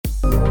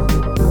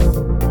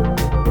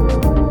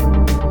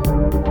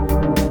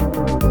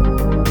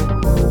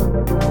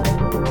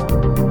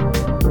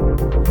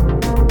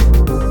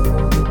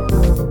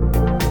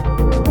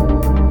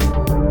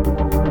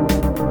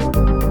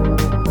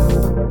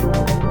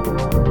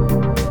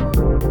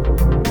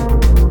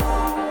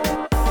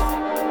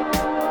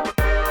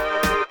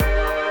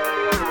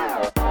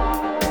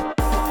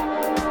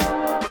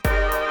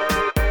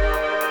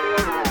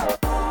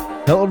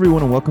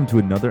everyone, and welcome to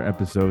another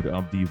episode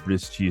of the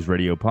Wrist Cheese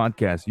Radio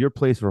Podcast, your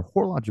place for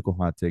horological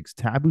hot takes,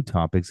 taboo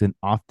topics, and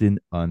often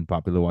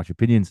unpopular watch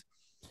opinions.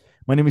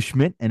 My name is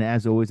Schmidt, and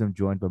as always, I'm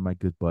joined by my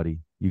good buddy.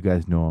 You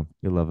guys know him,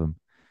 you love him,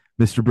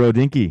 Mr. Bro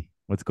Dinky.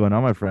 What's going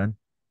on, my friend?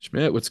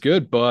 Schmidt, what's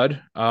good,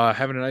 bud?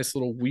 Having a nice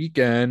little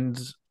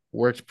weekend.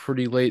 Worked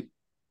pretty late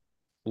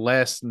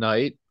last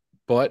night,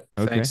 but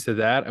Okay. thanks to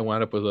that, I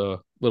wound up with a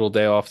little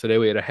day off today.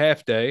 We had a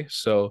half day,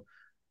 so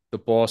the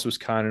boss was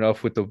kind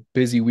enough with the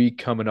busy week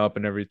coming up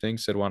and everything.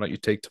 Said, "Why don't you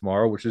take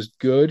tomorrow?" Which is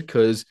good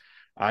because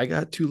I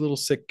got two little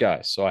sick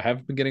guys, so I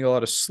haven't been getting a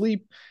lot of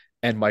sleep,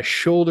 and my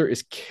shoulder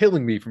is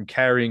killing me from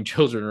carrying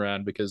children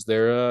around because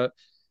they're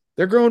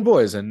grown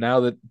boys, and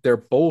now that they're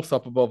both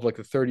up above like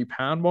the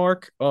 30-pound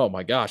mark, oh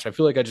my gosh, I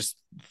feel like I just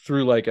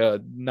threw like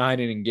a 9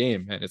 inning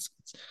game, and it's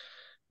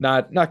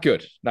not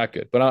good, not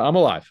good. But I'm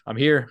alive. I'm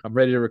here. I'm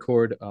ready to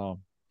record.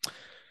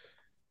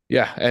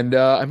 Yeah, and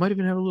I might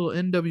even have a little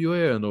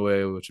NWA on the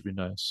way, which would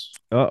be nice.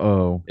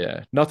 Uh-oh.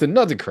 Yeah, nothing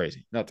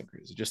crazy, nothing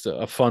crazy. Just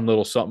a fun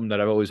little something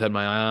that I've always had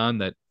my eye on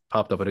that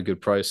popped up at a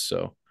good price.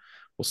 So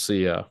we'll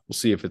see. We'll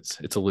see if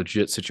it's a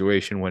legit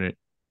situation when it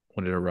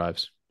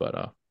arrives.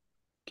 But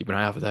keep an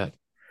eye out for that.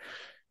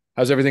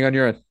 How's everything on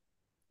your end?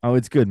 Oh,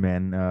 it's good,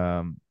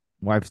 man.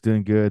 Wife's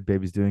doing good,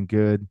 baby's doing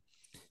good.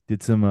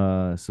 Did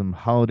some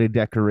holiday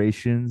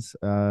decorations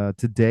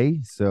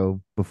today.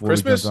 So before we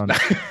jumped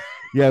Christmas? on,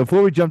 yeah,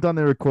 before we jumped on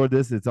to record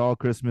this, it's all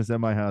Christmas at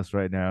my house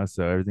right now,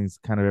 so everything's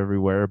kind of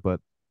everywhere, but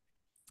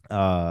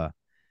uh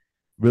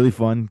really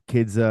fun.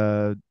 Kids,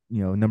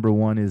 number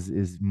one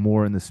is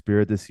more in the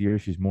spirit this year.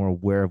 She's more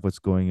aware of what's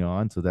going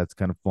on, so that's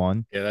kind of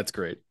fun. Yeah, that's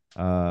great.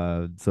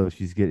 So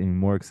she's getting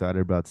more excited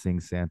about seeing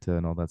Santa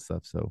and all that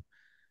stuff. So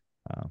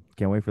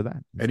can't wait for that.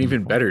 It's And gonna be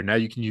even fun. better, now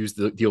you can use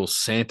the old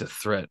Santa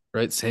threat,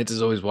 right?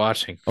 Santa's always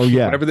watching. Oh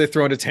yeah. Whenever they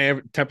throw in a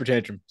temper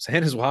tantrum,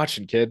 Santa's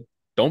watching, kid.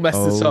 Don't mess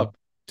this Oh up.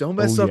 Don't oh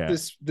mess up yeah.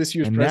 this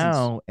year's And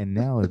presents.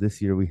 now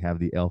this year we have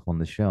the elf on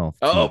the shelf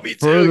Oh, to me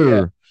too.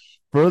 Yeah.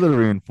 further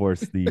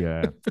reinforce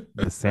the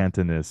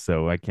Santa-ness.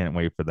 So I can't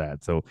wait for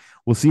that. So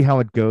we'll see how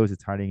it goes.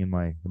 It's hiding in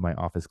my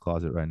office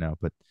closet right now,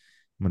 but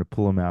I'm gonna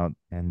pull him out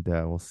and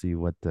we'll see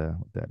what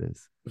that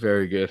is.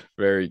 Very good.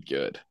 Very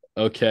good.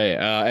 Okay.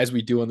 As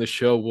we do on the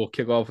show, we'll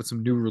kick off with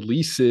some new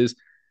releases.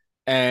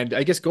 And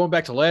I guess going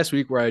back to last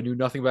week where I knew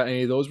nothing about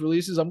any of those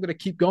releases, I'm going to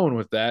keep going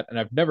with that. And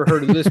I've never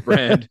heard of this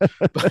brand,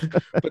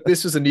 but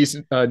this was a neat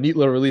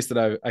little release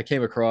that I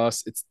came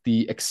across. It's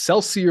the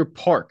Excelsior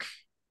Park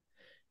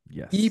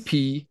Yes.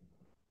 EP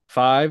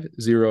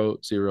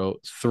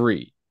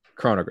 5003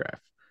 chronograph.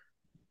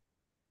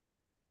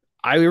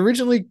 I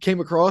originally came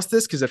across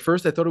this because at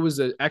first I thought it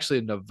was actually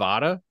a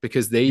Nevada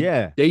because they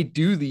Yeah. they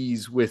do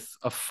these with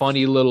a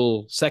funny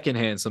little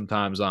secondhand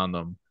sometimes on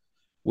them.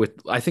 With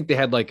I think they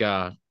had like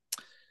a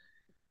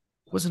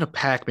it wasn't a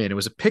Pac-Man, it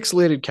was a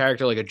pixelated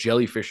character like a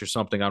jellyfish or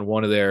something on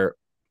one of their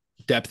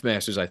depth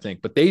masters, I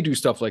think. But they do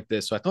stuff like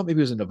this, so I thought maybe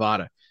it was in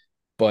Nevada.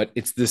 But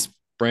it's this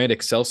brand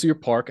Excelsior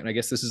Park, and I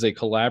guess this is a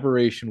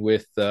collaboration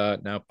with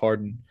now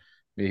pardon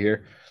me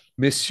here,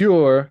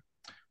 Monsieur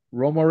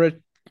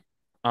Romaret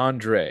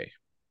Andre.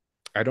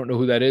 I don't know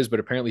who that is, but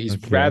apparently he's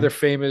Okay. rather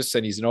famous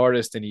and he's an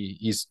artist and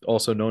he's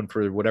also known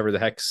for whatever the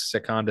heck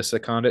Seconda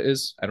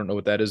is. I don't know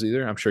what that is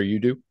either. I'm sure you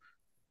do.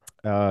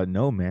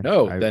 No, man.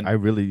 No, I then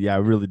really, yeah, I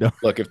really don't.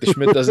 look, if the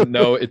Schmidt doesn't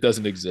know, it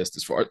doesn't exist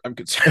as far as I'm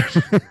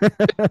concerned.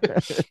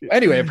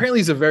 Anyway, apparently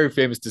he's a very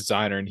famous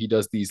designer and he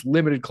does these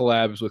limited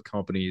collabs with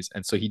companies.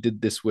 And so he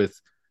did this with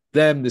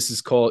them. This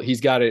is called,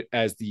 he's got it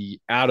as the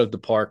out of the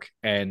park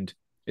and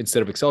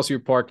instead of Excelsior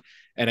Park.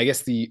 And I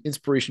guess the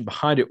inspiration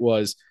behind it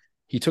was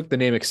he took the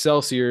name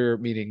Excelsior,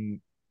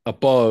 meaning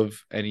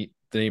above, and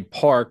the name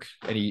Park,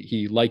 and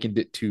he likened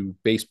it to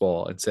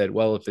baseball and said,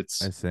 well, if I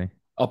it's see.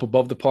 up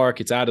above the park,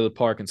 it's out of the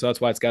park, and so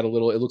that's why it's got a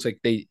little. It looks like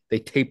they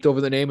taped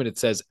over the name and it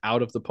says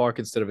out of the park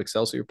instead of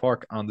Excelsior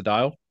Park on the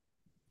dial.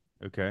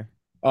 Okay.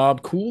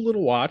 Cool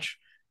little watch,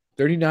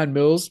 39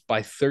 mils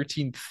by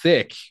 13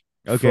 thick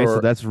Okay, so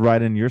for that's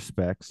right in your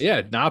specs.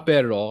 yeah, not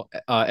bad at all.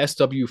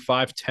 SW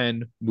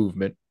 510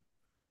 movement,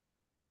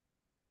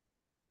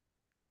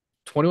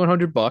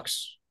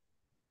 $2,100.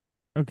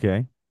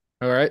 Okay.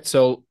 All right,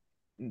 so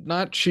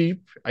not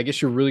cheap. I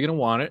guess you're really gonna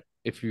want it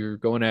if you're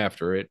going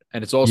after it,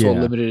 and it's also a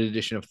Yeah. limited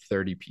edition of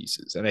 30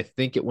 pieces. And I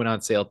think it went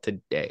on sale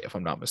today, if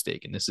I'm not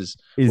mistaken. Is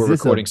We're this a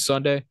recording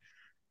Sunday.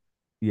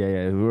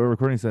 yeah, we're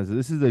recording sense.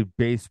 This is a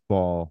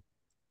baseball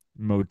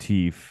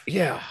motif,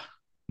 Yeah,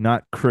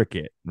 not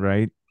cricket,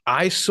 right?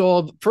 I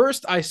saw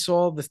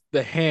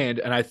the hand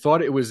and I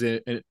thought it was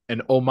an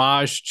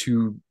homage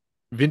to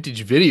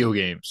vintage video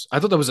games. I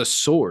thought that was a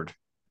sword.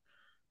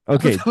 I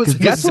thought Okay, that was because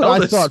like a that's what I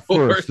Zelda thought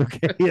sword. first.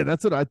 Okay, yeah,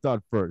 that's what I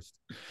thought first.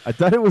 I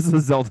thought it was a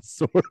Zelda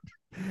sword,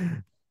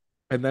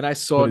 And then I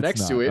saw but it's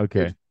next to not. it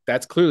Okay.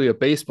 that's clearly a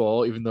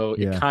baseball, even though it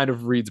Yeah. kind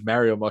of reads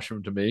Mario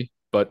Mushroom to me,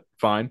 but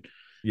fine.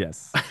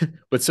 Yes.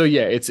 But so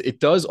yeah, it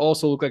does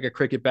also look like a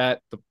cricket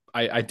bat.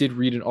 I did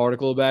read an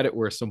article about it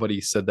where somebody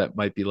said that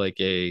might be like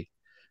a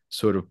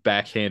sort of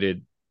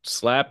backhanded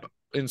slap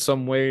in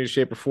some way,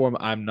 shape, or form.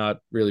 I'm not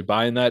really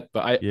buying that,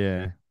 but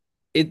Yeah.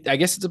 I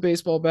guess it's a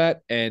baseball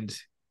bat, and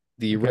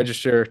the Okay.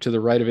 register to the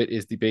right of it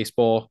is the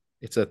baseball.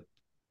 It's a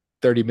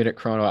 30-minute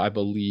chrono, I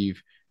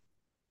believe.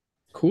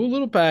 Cool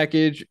little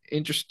package,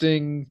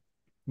 interesting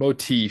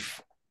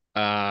motif.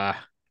 Uh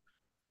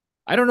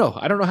I don't know.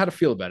 I don't know how to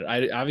feel about it.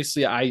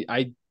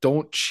 I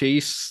don't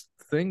chase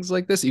things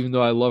like this, even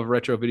though I love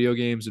retro video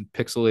games and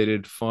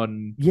pixelated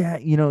fun. Yeah,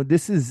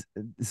 this is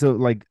so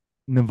like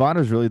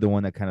Nevada's really the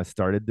one that kind of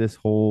started this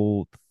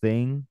whole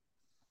thing.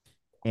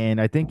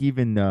 And I think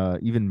even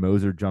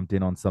Moser jumped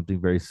in on something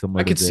very I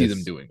similar to could see them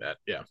this. doing that.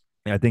 Yeah.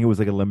 And I think it was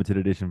like a limited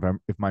edition,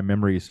 if my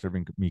memory is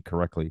serving me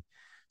correctly.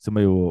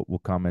 Somebody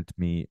will comment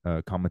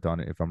on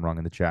it if I'm wrong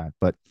in the chat,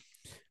 but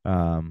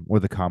or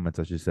the comments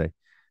I should say.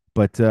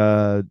 But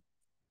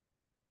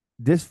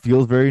this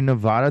feels very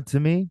Nevada to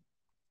me.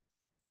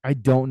 I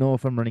don't know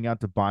if I'm running out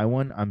to buy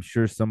one. I'm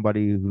sure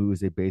somebody who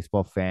is a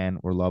baseball fan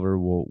or lover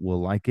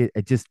will like it.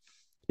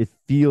 It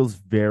feels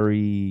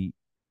very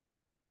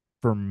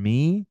for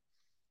me.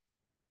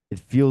 It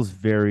feels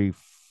very.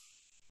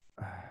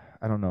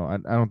 I don't know. I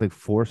don't think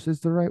force is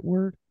the right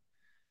word,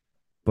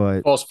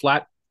 but Falls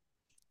flat.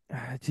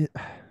 I just,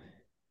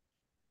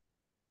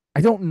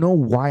 I don't know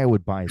why I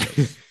would buy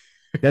this.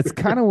 That's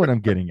kind of what I'm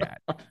getting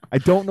at. I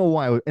don't know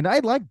why and I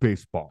like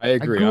baseball. I I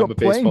agree. grew I'm up a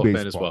playing baseball fan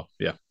as baseball, well.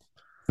 Yeah.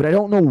 but I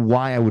don't know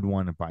why I would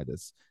want to buy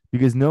this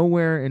because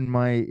nowhere in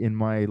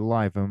my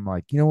life I'm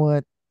like, you know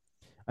what?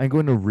 I'm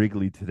going to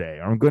Wrigley today,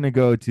 or I'm going to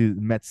go to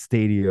Met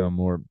Stadium,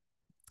 or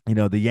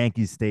the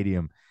Yankees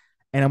Stadium,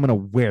 and I'm going to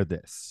wear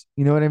this.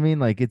 You know what I mean?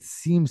 Like it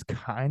seems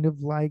kind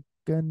of like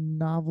a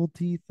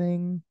novelty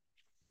thing.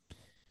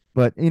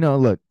 But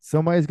look,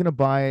 somebody's gonna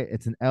buy it.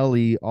 It's an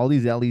LE. All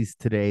these LEs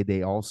today,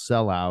 they all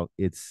sell out.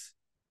 It's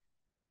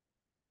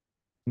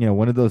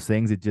one of those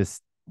things. It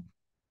just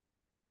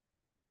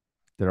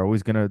they're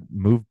always gonna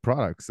move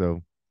products,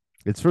 so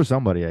it's for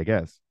somebody, I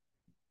guess.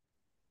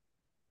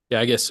 Yeah,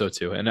 I guess so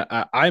too. And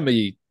I'm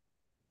a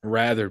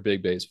rather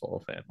big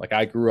baseball fan. Like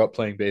I grew up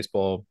playing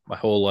baseball my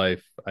whole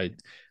life.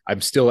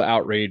 I'm still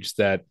outraged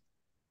that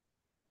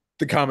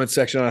the comment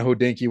section on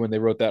Hodinky when they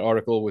wrote that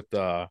article with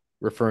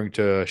referring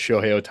to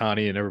Shohei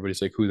Otani and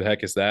everybody's like, "Who the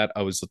heck is that?"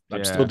 I'm still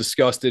Yeah.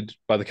 disgusted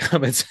by the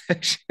comment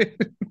section.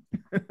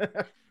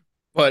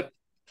 But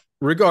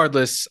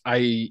regardless,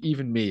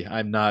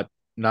 I'm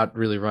not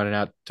really running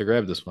out to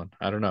grab this one.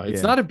 I don't know.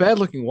 It's Yeah. not a bad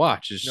looking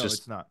watch. It's No, just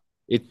it's not.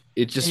 And,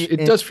 it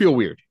and does feel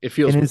weird. It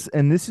feels weird.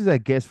 this is, I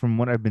guess, from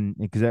what I've been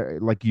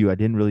because like you, I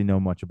didn't really know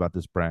much about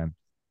this brand.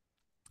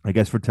 I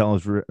guess Fertel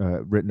has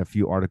written a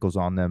few articles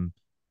on them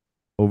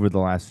over the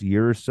last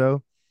year or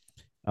so,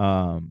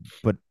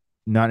 but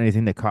not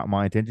anything that caught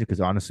my attention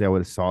because honestly, I would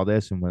have saw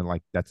this and went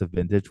like, "That's a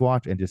vintage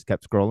watch," and just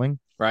kept scrolling.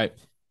 Right.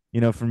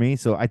 For me.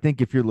 So I think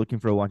if you're looking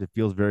for a watch, it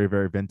feels very,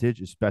 very vintage,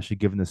 especially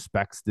given the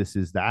specs. This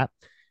is that.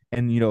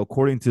 And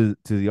according to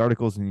the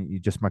articles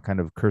and just my kind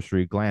of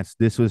cursory glance,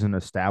 this was an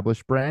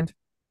established brand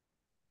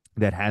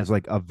that has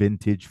like a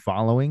vintage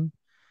following.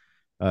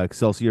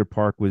 Excelsior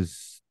Park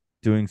was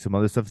doing some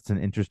other stuff. It's an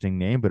interesting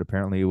name, but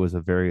apparently it was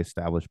a very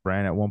established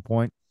brand at one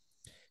point,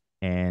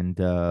 and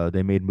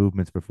they made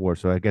movements before.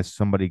 So I guess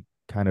somebody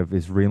kind of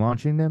is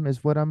relaunching them,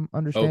 is what I'm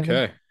understanding.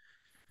 Okay.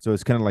 So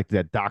it's kind of like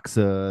that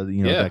Doxa,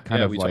 Yeah. that kind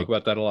Yeah. of We talk like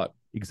about that a lot.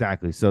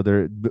 exactly. So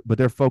but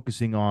they're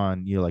focusing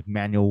on like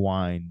manual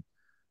wine,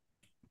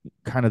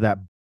 kind of that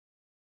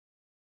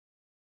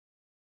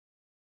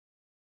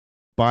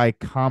by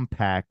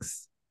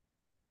compacts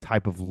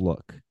type of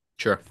look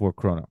Sure. for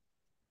Chrono.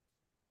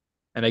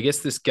 And I guess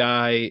this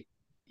guy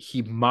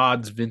he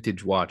mods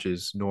vintage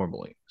watches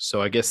normally.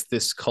 So I guess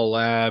this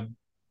collab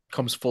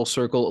comes full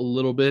circle a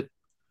little bit.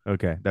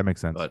 Okay, that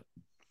makes sense. But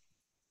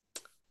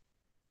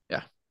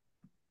yeah.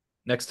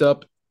 Next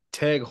up,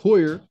 Tag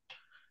Heuer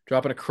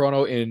dropping a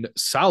chrono in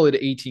solid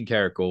 18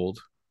 karat gold,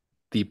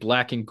 the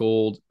black and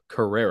gold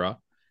Carrera.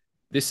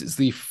 This is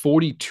the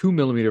 42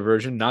 millimeter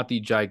version, not the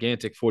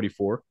gigantic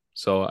 44.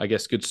 So I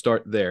guess good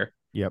start there.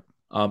 Yep.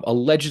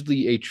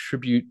 Allegedly a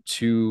tribute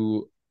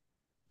to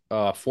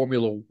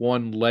Formula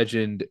One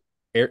legend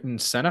Ayrton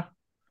Senna.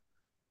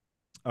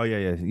 Oh yeah,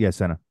 yeah, yeah,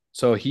 Senna.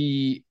 So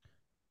he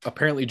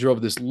apparently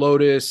drove this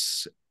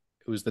Lotus.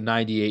 It was the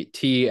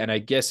 98T, and I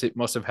guess it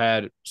must have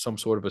had some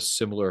sort of a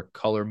similar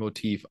color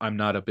motif. I'm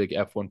not a big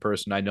F1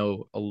 person. I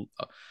know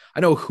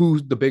who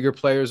the bigger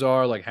players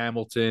are, like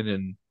Hamilton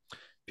and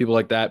people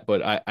like that,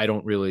 but I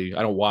don't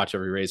watch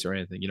every race or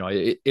anything.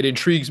 It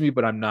intrigues me,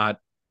 but I'm not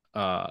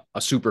a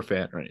super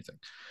fan or anything.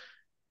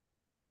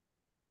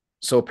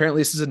 So apparently,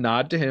 this is a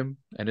nod to him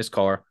and his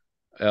car.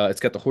 It's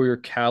got the Hoyer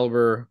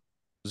Caliber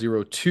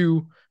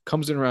 02,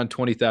 comes in around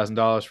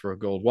 $20,000 for a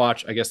gold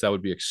watch. I guess that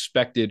would be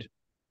expected,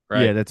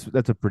 Yeah, right?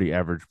 that's a pretty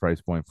average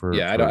price point for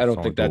Yeah, for I don't solid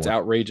think gold that's watch.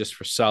 outrageous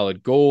for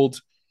solid gold.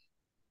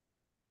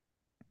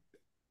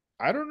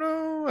 I don't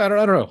know. I don't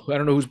know. I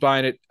don't know who's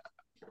buying it.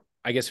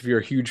 I guess if you're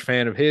a huge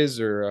fan of his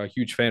or a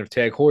huge fan of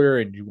Tag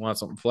Heuer and you want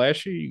something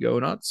flashy, you go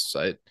nuts.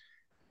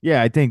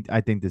 Yeah, I think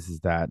this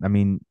is that. I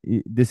mean,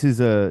 this is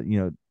a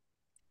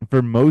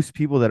for most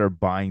people that are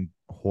buying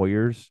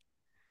Hoyers,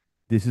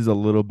 this is a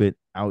little bit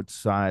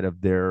outside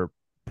of their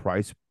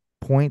price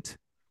point.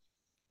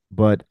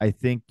 But I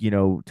think,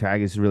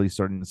 Tag is really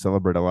starting to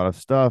celebrate a lot of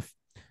stuff.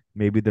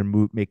 Maybe they're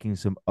making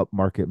some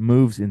upmarket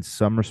moves in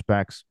some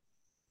respects.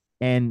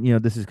 And,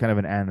 this is kind of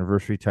an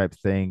anniversary type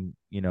thing.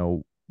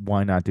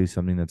 Why not do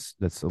something that's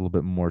a little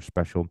bit more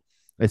special,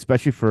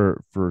 especially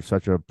for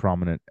such a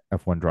prominent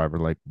F1 driver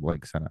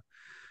like Senna.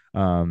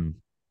 Um,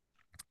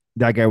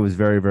 that guy was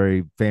very,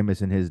 very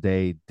famous in his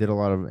day, did a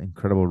lot of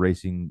incredible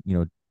racing,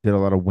 did a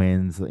lot of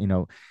wins, There's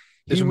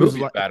he a was movie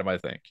like, about him, I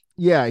think.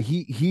 yeah,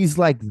 he's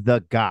like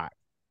the guy.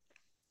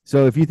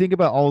 So if you think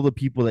about all the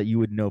people that you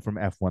would know from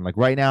F1, like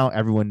right now,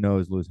 everyone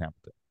knows Lewis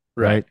Hamilton,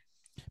 Right. right?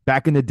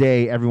 Back in the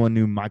day, everyone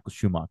knew Michael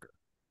Schumacher,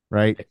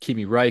 right? Yeah,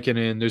 Kimi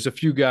Räikkönen. There's a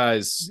few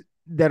guys.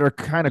 That are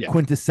kind of Yeah.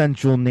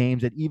 quintessential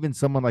names that even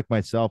someone like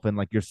myself and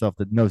like yourself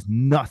that knows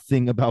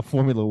nothing about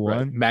Formula Right.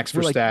 One, Max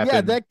we're like, yeah,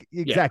 Verstappen. that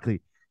Yeah.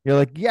 exactly. You're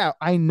like, yeah,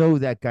 I know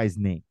that guy's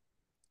name,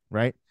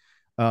 right?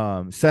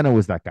 Senna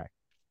was that guy,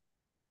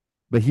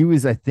 but he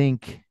was, I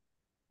think,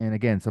 and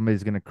again,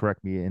 somebody's gonna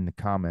correct me in the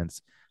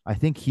comments. I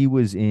think he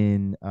was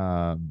in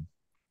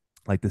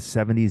like the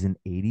 70s and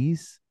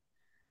 80s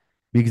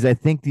because I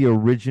think the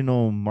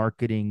original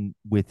marketing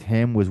with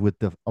him was with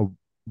the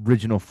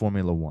original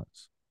Formula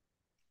Ones.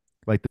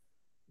 Like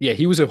Yeah.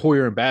 He was a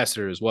Hoyer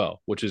ambassador as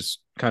well, which is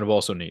kind of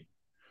also neat.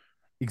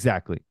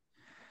 exactly.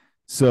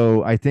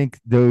 So I think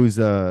those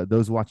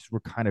watches were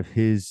kind of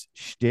his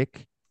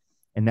shtick,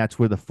 and that's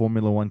where the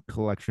Formula One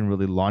collection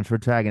really launched for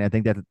Tag. And I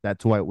think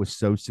that's why it was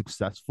so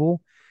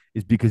successful,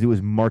 is because it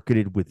was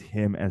marketed with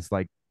him as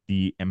like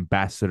the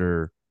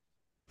ambassador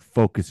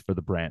focus for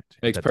the brand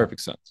at Makes that time.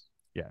 perfect sense.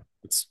 Yeah.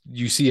 It's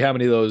you see how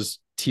many of those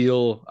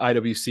teal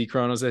IWC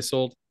chronos they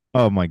sold?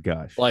 Oh my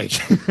gosh. Like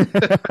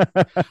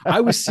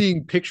I was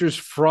seeing pictures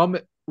from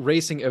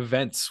racing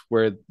events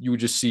where you would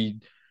just see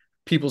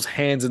people's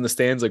hands in the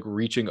stands like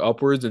reaching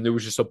upwards, and there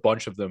was just a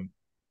bunch of them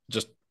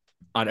just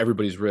on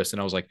everybody's wrist.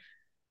 And I was like,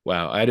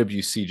 wow,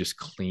 IWC just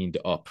cleaned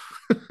up.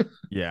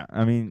 Yeah,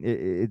 I mean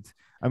it's.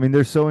 I mean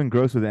they're so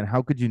engrossed with it. And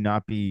how could you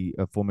not be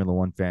a Formula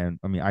One fan?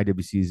 I mean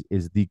IWC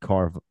is the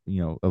car of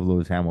of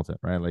Lewis Hamilton,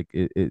 right? Like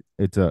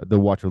it's the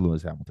watch of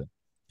Lewis Hamilton.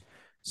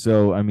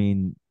 So I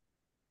mean,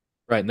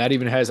 Right. And that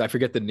even has, I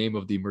forget the name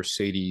of the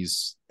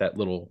Mercedes, that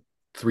little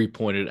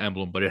three-pointed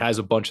emblem, but it has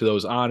a bunch of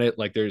those on it.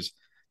 Like there's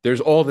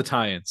all the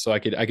tie-ins. So I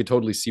could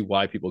totally see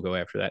why people go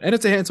after that. And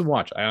it's a handsome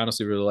watch. I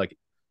honestly really like it.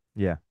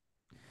 yeah,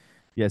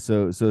 yeah.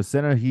 So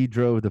Senna he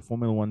drove the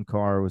Formula One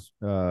car was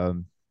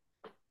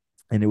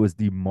and it was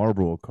the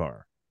Marlboro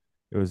car.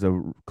 It was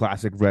a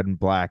classic red and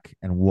black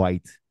and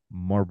white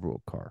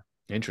Marlboro car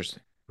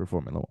Interesting. for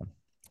Formula One.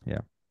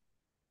 Yeah,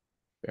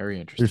 Very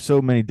there's interesting. so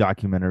many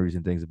documentaries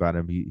and things about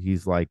him.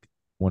 He's like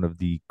one of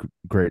the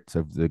greats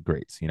of the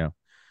greats.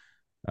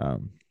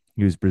 Um,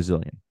 he was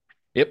Brazilian.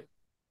 Yep.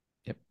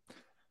 Yep.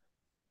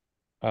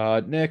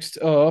 Next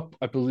up,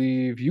 I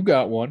believe you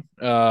got one.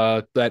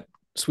 That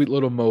sweet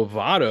little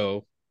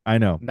Movado. I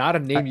know. Not a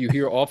I, name you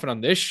hear often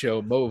on this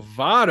show.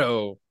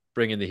 Movado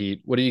bringing the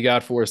heat. What do you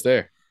got for us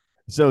there?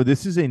 so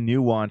this is a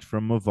new watch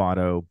from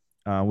Movado,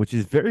 which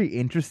is very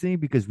interesting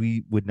because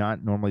we would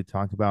not normally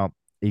talk about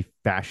a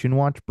fashion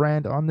watch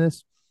brand on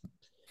this.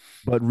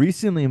 But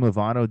recently,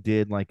 Movado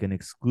did like an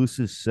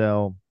exclusive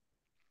sell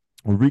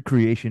or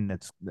recreation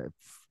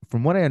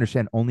from what I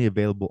understand, only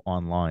available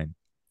online.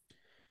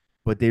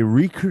 But they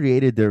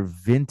recreated their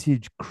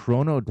vintage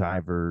chrono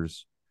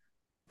divers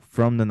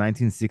from the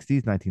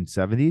 1960s,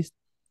 1970s.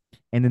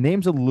 And the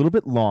name's a little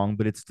bit long,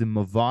 but it's the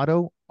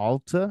Movado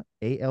Alta,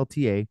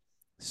 ALTA,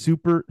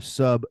 Super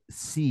Sub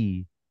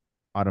C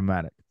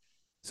automatic.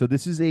 So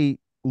this is a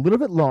little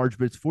bit large,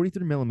 but it's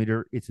 43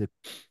 millimeter. It's a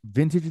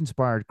vintage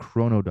inspired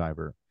chrono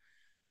diver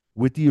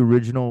with the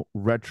original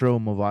retro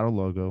Movado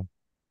logo.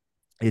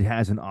 It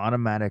has an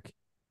automatic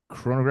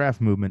chronograph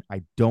movement.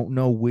 I don't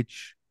know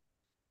which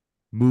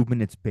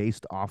movement it's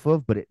based off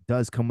of, but it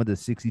does come with a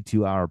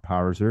 62-hour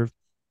power reserve.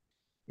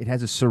 It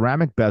has a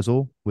ceramic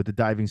bezel with a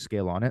diving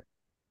scale on it.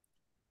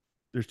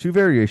 There's two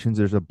variations.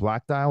 There's a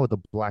black dial with a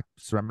black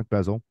ceramic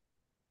bezel,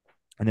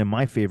 and then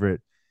my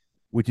favorite,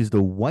 which is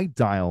the white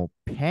dial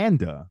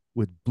Panda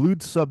with blue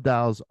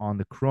subdials on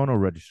the chrono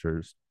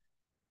registers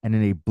and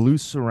in a blue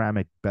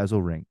ceramic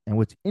bezel ring. And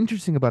what's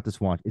interesting about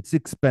this watch, it's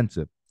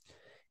expensive.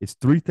 It's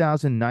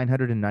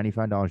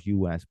 $3,995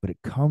 US, but it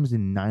comes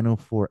in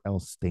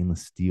 904L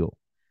stainless steel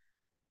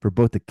for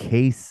both the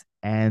case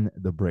and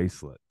the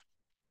bracelet.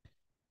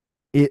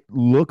 It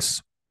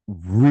looks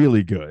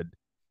really good.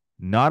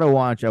 Not a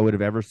watch I would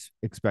have ever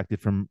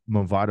expected from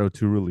Movado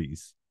to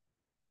release,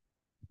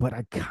 but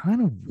I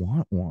kind of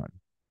want one.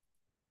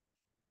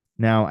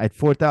 Now at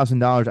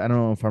 $4,000, I don't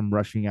know if I'm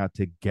rushing out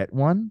to get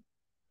one,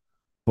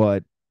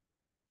 but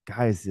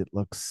guys, it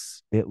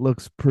looks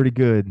pretty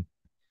good.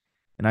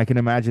 And I can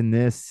imagine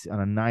this on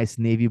a nice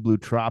navy blue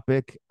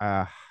tropic.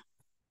 I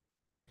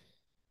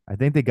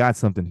think they got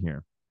something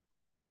here.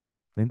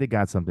 I think they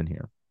got something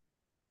here.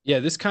 Yeah,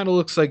 this kind of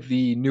looks like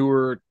the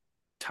newer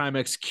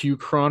Timex Q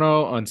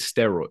Chrono on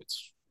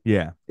steroids.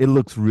 Yeah, it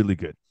looks really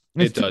good.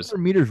 And it's It does.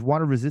 200 meters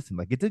water resistant.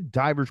 Like it's a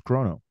diver's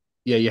chrono.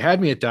 Yeah, you had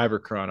me at Diver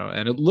Chrono,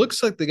 and it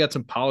looks like they got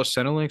some polished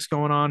center links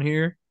going on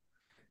here.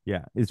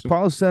 Yeah, it's Some,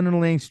 Paulo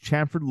Centerlinks,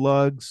 Chamfered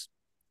lugs.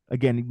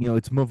 Again,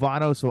 it's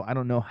Movado, so I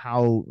don't know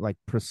how like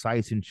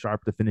precise and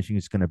sharp the finishing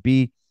is going to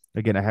be.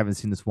 Again, I haven't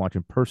seen this watch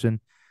in person,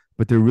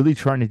 but they're really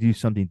trying to do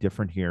something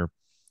different here.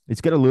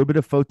 It's got a little bit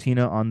of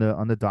Fotina on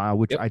the dial,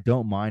 which yep. I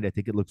don't mind. I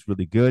think it looks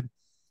really good.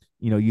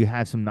 You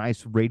have some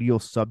nice radial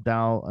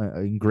subdial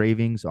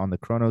engravings on the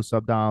chrono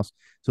subdials.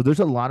 So there's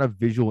a lot of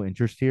visual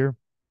interest here.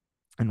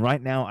 And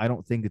right now, I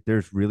don't think that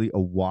there's really a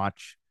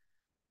watch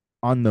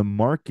on the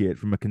market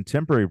from a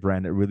contemporary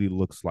brand that really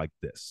looks like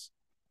this,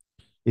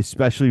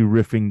 especially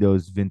riffing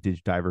those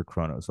vintage diver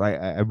chronos.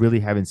 I really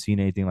haven't seen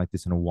anything like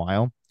this in a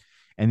while.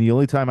 And the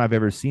only time I've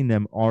ever seen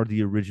them are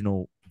the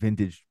original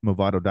vintage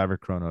Movado diver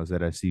chronos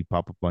that I see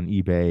pop up on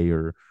eBay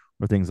or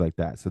things like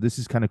that. So this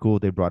is kind of cool.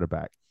 They brought it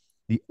back.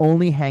 The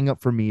only hang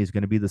up for me is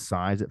going to be the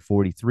size at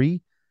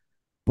 43.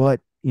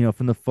 But,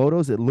 from the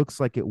photos, it looks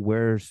like it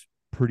wears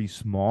pretty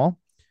small.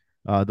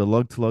 The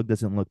lug to lug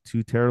doesn't look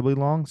too terribly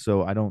long.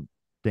 So I don't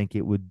think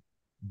it would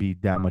be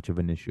that much of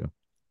an issue.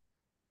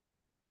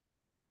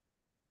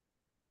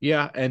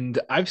 Yeah, and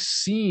I've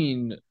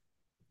seen.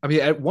 I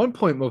mean, at one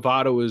point,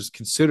 Movado was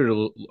considered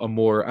a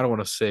more. I don't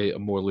want to say a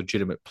more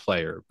legitimate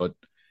player, but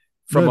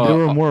from No, they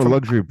a were more a from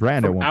luxury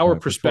brand at one our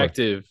point for sure.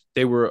 perspective,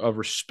 they were a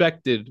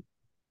respected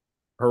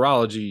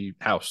horology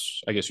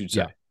house, I guess you'd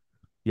say, Yeah.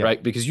 Yeah.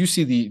 right? Because you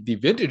see the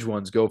vintage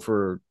ones go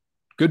for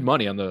good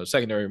money on the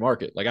secondary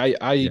market. Like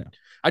Yeah.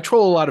 I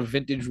troll a lot of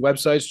vintage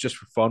websites just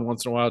for fun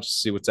once in a while, just to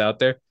see what's out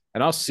there.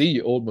 And I'll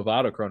see old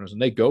Movado chronos,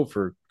 and they go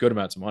for good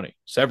amounts of money,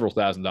 several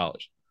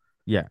 $1,000s,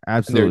 Yeah. and they're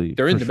Absolutely.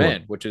 they're in For sure.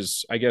 demand, which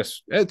is, I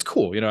guess, it's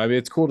cool. I mean,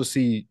 it's cool to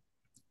see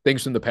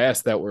things from the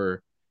past that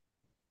were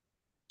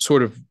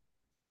sort of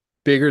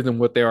bigger than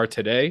what they are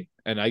today.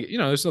 And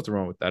there's nothing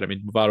wrong with that. I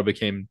mean, Movado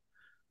became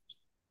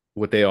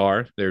what they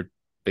are.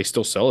 They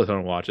still sell a ton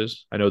of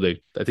watches. I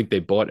think they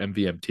bought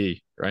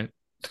MVMT, right?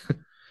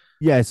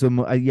 Yeah. So,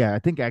 yeah, I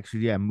think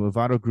actually, yeah,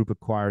 Movado Group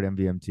acquired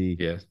MVMT.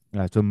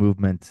 Yeah. So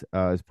Movement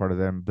is part of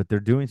them, but they're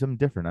doing something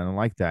different. I don't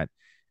like that.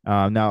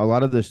 Now, a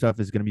lot of their stuff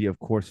is going to be, of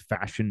course,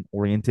 fashion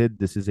oriented.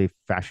 This is a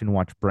fashion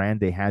watch brand.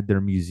 They had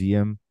their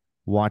museum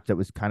watch that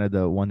was kind of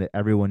the one that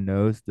everyone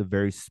knows, the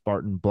very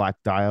Spartan black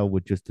dial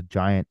with just a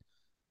giant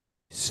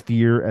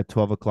sphere at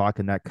 12 o'clock.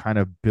 And that kind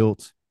of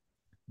built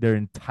their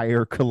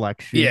entire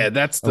collection Yeah,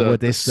 that's of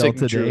what the they sell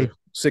today.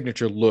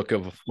 signature look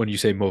of when you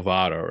say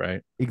Movado,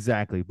 right?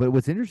 Exactly. But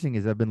what's interesting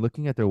is I've been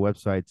looking at their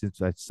website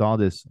since I saw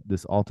this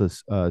Alta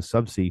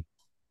Subsea.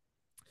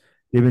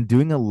 They've been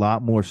doing a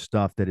lot more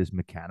stuff that is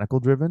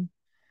mechanical driven,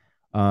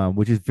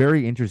 which is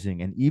very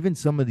interesting. And even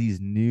some of these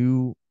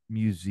new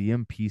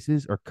museum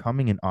pieces are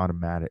coming in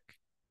automatic.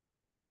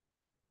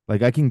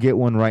 Like I can get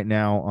one right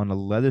now on a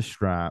leather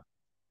strap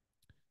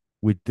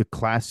with the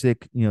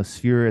classic,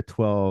 Sphere at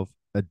 12,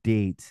 a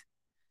date,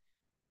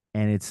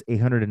 and it's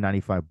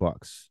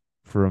 $895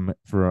 for an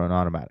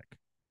automatic.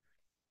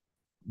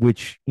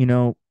 Which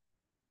I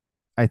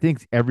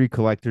think every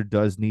collector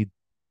does need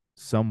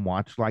some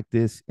watch like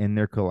this in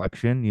their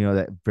collection.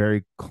 That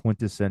very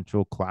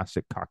quintessential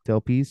classic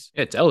cocktail piece.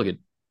 Yeah, it's elegant.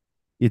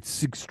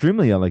 It's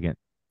extremely elegant.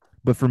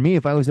 But for me,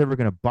 if I was ever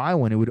going to buy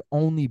one, it would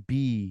only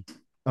be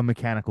a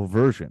mechanical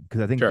version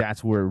because I think Sure.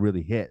 that's where it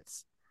really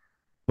hits.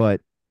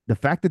 But the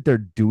fact that they're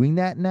doing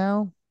that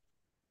now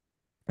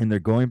and they're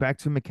going back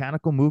to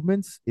mechanical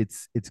movements,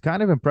 it's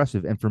kind of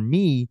impressive. And for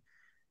me,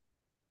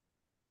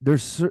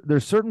 there's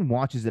certain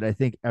watches that I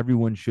think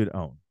everyone should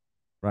own,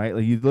 right?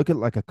 Like you look at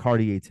like a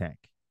Cartier tank,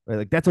 right?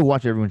 Like that's a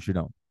watch everyone should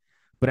own.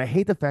 But I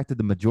hate the fact that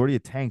the majority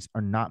of tanks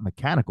are not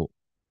mechanical;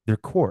 they're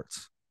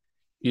quartz.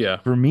 Yeah.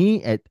 For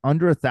me, at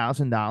under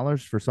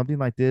 $1,000 for something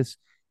like this,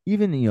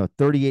 even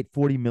 38,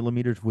 40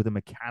 millimeters with a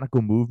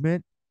mechanical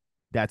movement,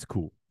 that's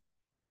cool.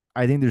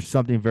 I think there's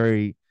something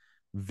very,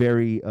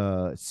 very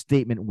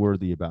statement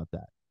worthy about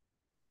that.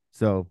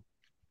 So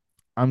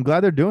I'm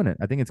glad they're doing it.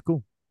 I think it's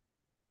cool.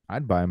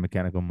 I'd buy a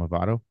mechanical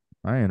Movado.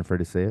 I ain't afraid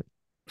to say it.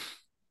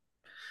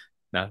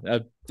 Now,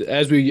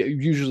 as we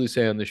usually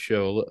say on the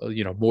show,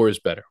 more is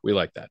better. We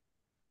like that.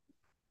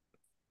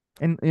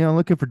 And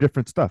looking for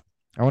different stuff.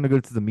 I want to go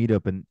to the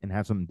meetup and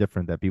have something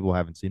different that people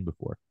haven't seen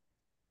before.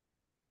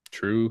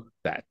 True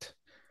that.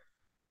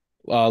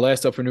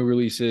 Last up for new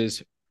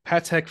releases,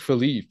 Patek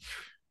Philippe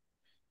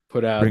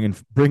put out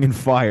Bringing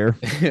fire.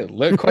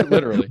 quite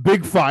literally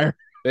Big fire.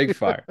 big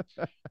fire.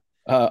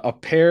 A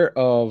pair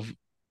of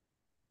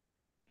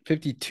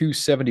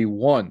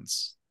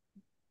 5271s,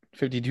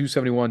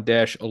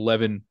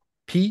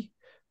 5271-11P,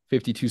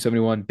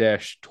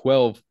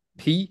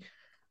 5271-12P.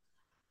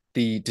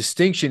 The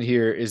distinction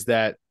here is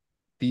that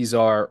these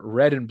are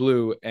red and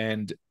blue,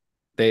 and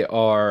they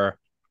are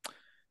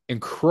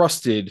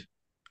encrusted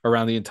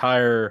around the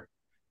entire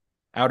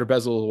outer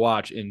bezel of the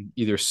watch in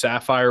either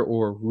sapphire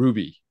or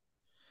ruby.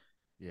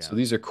 Yeah. So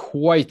these are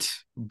quite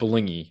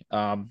blingy.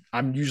 I'm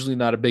usually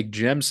not a big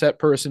gem set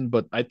person,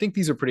 but I think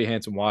these are pretty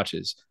handsome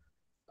watches.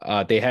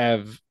 They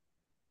have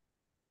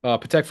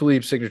Patek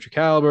Philippe signature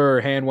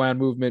caliber, hand wound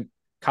movement,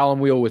 column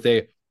wheel with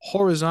a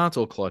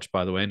horizontal clutch,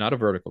 by the way, not a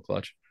vertical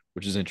clutch,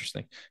 which is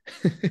interesting,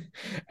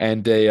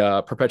 and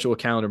a perpetual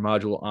calendar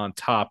module on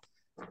top.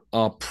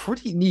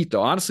 Pretty neat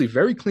though. Honestly,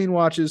 very clean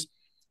watches.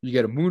 You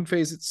get a moon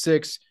phase at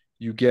 6.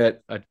 You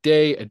get a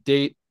day, a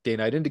date, day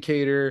night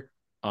indicator.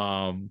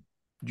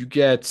 You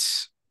get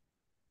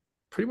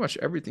pretty much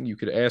everything you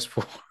could ask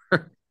for.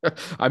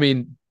 I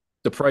mean,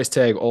 the price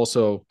tag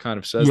also kind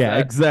of says Yeah, that.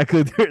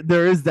 exactly.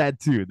 There is that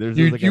too. There's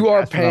like an You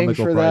are paying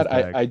astronomical for price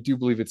that. tag. I do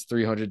believe it's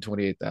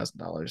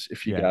 $328,000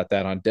 if you Yeah. got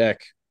that on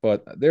deck.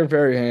 But they're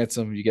very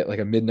handsome. You get like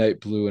a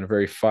midnight blue and a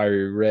very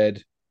fiery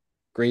red,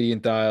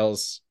 gradient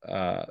dials.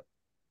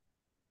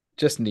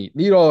 Just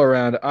neat all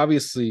around.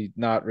 Obviously,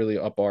 not really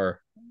up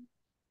our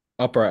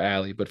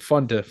alley, but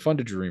fun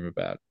to dream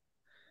about.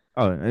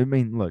 Oh, I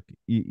mean, look,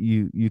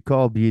 you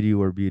call beauty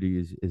where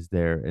beauty is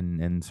there,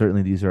 and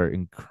certainly these are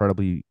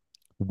incredibly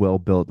well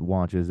built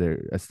watches.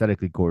 They're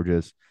aesthetically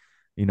gorgeous.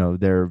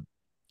 They're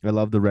I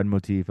love the red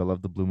motif. I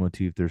love the blue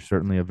motif. There's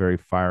certainly a very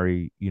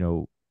fiery,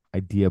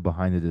 idea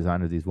behind the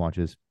design of these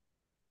watches.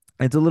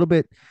 It's a little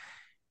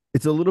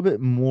bit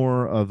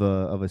more of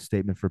a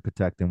statement for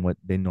Patek than what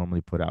they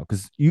normally put out,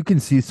 because you can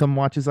see some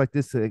watches like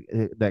this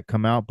that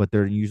come out, but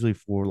they're usually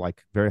for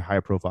like very high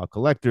profile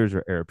collectors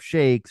or Arab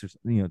sheikhs or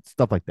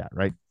stuff like that,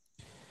 right?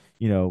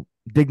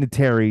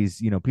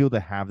 Dignitaries, people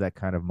that have that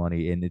kind of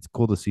money, and it's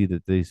cool to see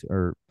that these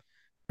are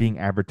being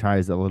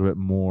advertised a little bit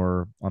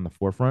more on the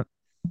forefront.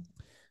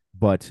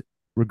 But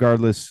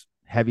regardless,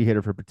 heavy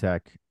hitter for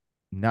Patek.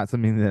 Not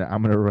something that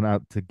I'm going to run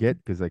out to get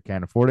because I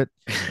can't afford it.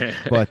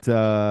 But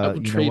I would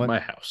you know trade what? my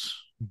house.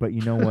 But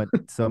you know what?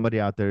 Somebody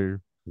out there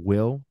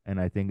will,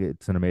 and I think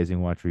it's an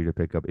amazing watch for you to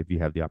pick up if you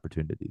have the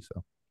opportunity.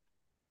 So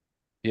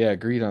Yeah,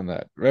 agreed on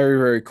that.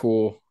 Very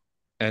cool.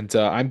 And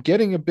I'm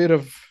getting a bit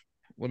of,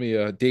 let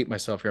me date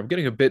myself here. I'm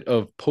getting a bit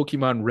of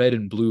Pokemon Red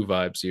and Blue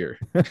vibes here.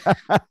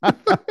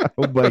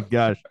 oh my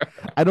gosh.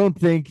 I don't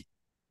think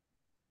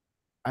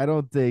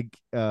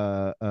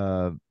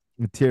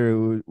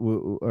Material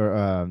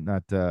or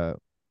not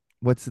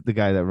what's the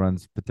guy that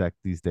runs Patek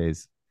these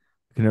days?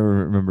 I can never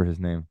remember his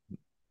name.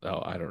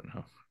 Oh, I don't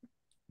know.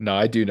 No,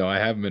 I do know. I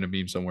have him in a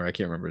meme somewhere. I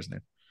can't remember his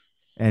name.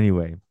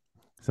 Anyway,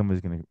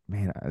 somebody's gonna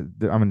man,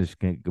 I'm just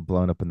gonna get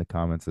blown up in the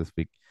comments this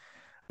week.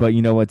 But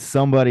you know what?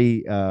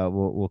 Somebody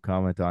will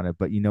comment on it.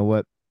 But you know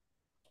what?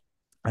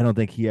 I don't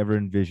think he ever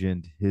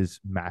envisioned his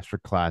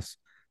masterclass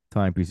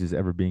timepieces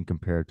ever being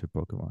compared to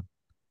Pokemon.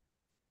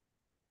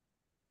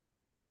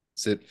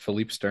 Is it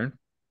Philippe Stern?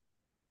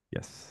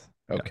 Yes.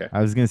 Yeah. Okay.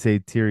 I was gonna say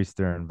Thierry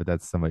Stern, but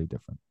that's somebody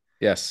different.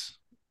 Yes.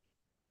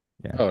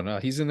 Yeah. Oh, no,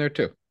 he's in there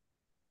too.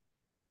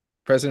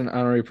 President,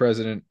 honorary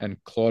president, and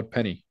Claude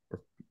Penny, or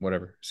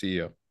whatever,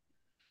 CEO.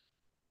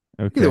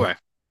 Either Okay. way,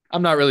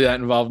 I'm not really that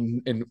involved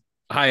in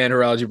high end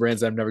horology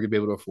brands that I'm never going to be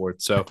able to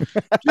afford. So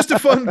just a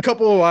fun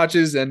couple of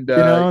watches and,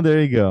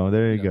 There you go.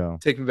 There you you know, go.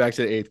 take me back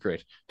to the eighth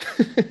grade.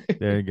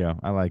 There you go.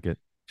 I like it.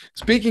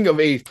 Speaking of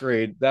eighth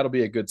grade, that'll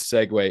be a good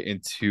segue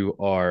into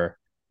our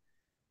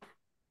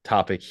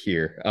topic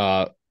here.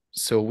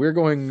 So we're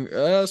going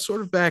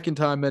sort of back in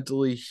time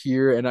mentally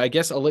here, and I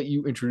guess I'll let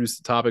you introduce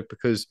the topic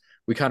because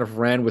we kind of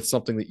ran with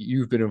something that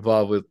you've been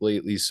involved with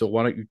lately. So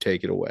why don't you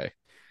take it away?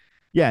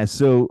 Yeah.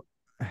 So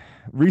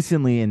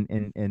recently,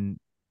 and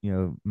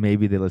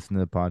maybe they listen to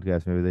the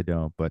podcast, maybe they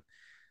don't, but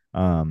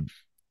um,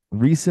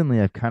 recently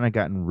I've kind of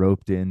gotten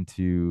roped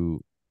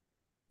into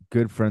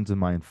good friends of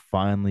mine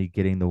finally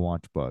getting the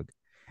watch bug.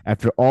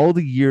 After all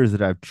the years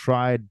that I've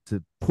tried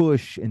to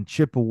push and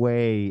chip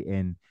away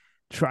and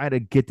try to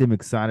get them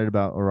excited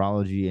about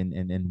horology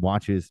and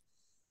watches,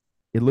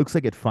 it looks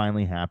like it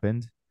finally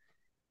happened.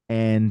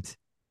 And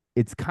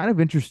it's kind of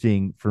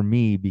interesting for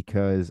me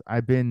because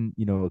I've been,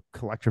 a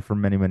collector for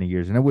many, many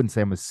years. And I wouldn't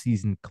say I'm a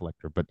seasoned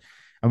collector, but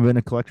I've been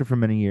a collector for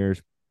many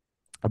years.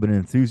 I've been an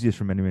enthusiast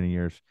for many, many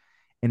years.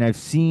 And I've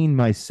seen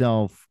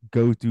myself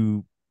go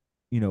through,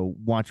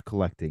 watch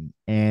collecting.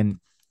 And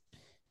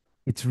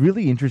it's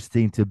really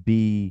interesting to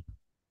be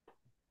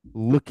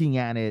looking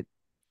at it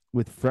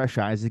with fresh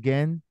eyes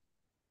again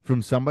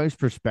from somebody's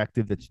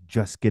perspective that's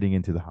just getting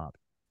into the hobby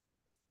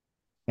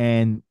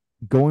and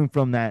going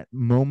from that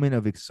moment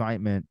of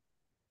excitement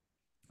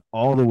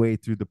all the way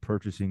through the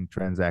purchasing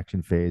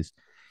transaction phase,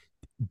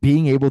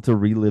 being able to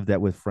relive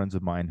that with friends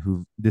of mine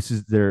who this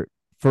is their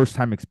first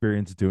time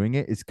experience doing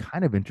it is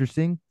kind of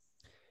interesting.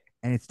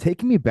 And it's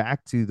taking me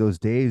back to those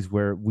days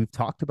where we've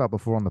talked about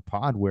before on the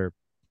pod where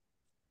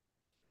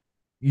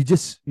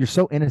you're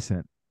so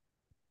innocent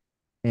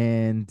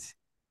and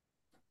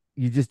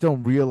you just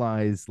don't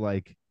realize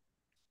like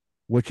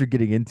what you're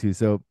getting into.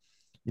 So,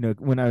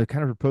 when I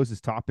kind of proposed this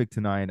topic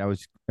tonight, I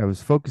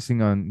was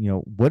focusing on,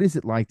 what is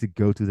it like to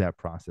go through that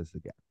process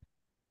again?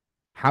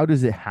 How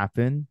does it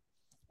happen?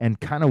 And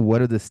kind of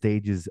what are the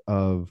stages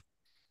of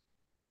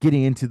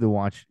getting into the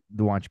watch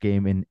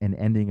game and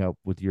ending up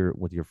with your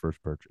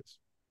first purchase?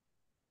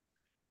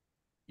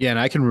 Yeah, and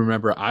I can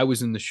remember I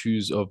was in the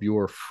shoes of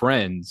your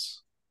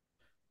friends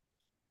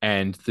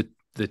and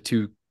the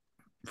two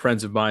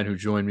friends of mine who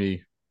joined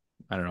me,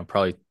 I don't know,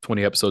 probably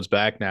 20 episodes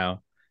back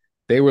now.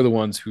 They were the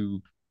ones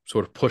who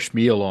sort of pushed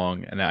me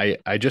along. And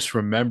I just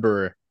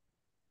remember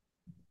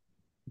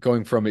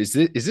going from is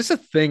this a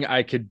thing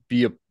I could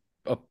be a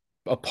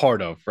a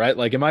part of, right?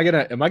 Like, am I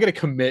gonna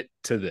commit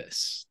to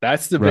this?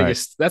 That's the Right.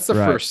 biggest. That's the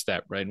Right. first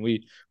step, right? And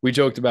we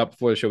joked about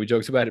before the show. We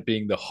joked about it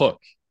being the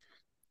hook,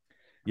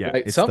 Yeah,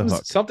 right? it's the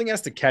hook. Something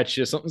has to catch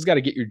you. Something's got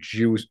to get your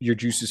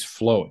juices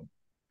flowing,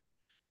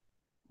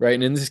 right?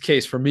 And in this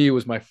case, for me, it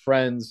was my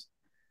friends.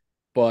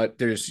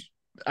 But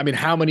I mean,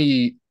 how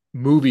many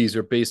movies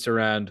are based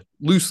around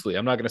loosely?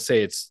 I'm not going to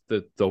say it's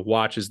the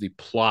watch is the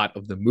plot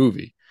of the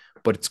movie,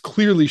 but it's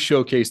clearly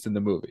showcased in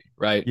the movie,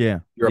 right? Yeah.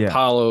 Your Yeah.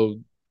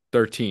 Apollo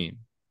 13,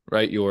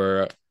 right?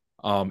 Your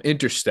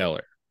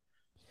Interstellar,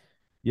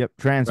 Yep. right?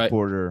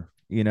 Transporter,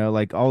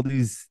 like all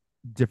these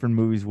different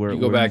movies where You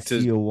go where you back to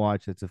see a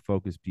watch that's a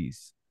focus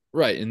piece.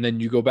 right, and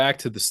then you go back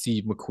to the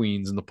Steve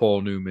McQueens and the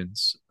Paul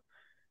Newmans,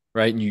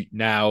 right? And you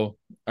now,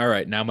 all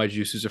right, now my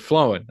juices are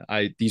flowing.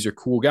 These are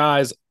cool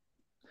guys.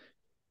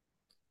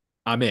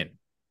 I'm in,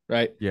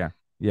 right? Yeah.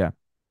 Yeah.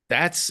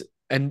 That's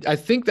and I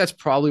think that's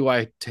probably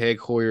why Tag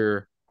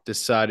Hoyer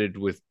decided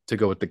to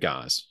go with the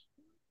guys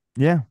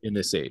Yeah. in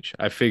this age.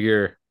 I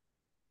figure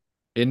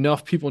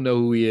enough people know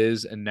who he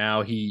is, and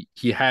now he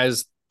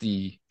has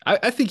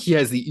I think he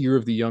has the ear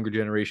of the younger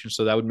generation,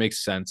 so that would make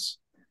sense.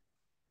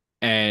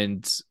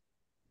 And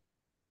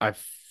I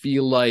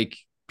feel like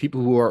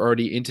people who are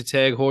already into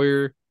Tag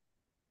Hoyer,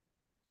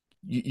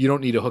 you don't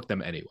need to hook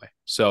them anyway.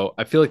 So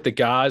I feel like the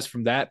guys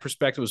from that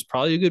perspective was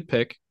probably a good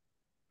pick.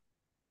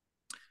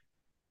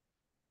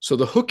 So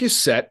the hook is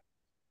set.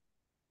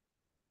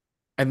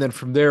 And then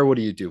from there, what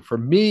do you do? For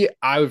me,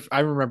 I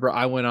remember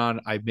I went on,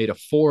 I made a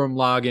forum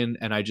login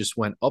and I just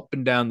went up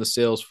and down the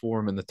sales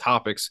forum and the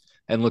topics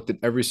and looked at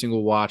every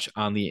single watch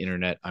on the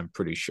internet, I'm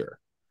pretty sure.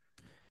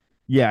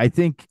 Yeah, I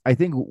think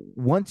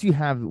once you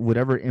have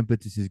whatever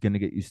impetus is going to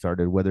get you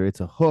started, whether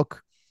it's a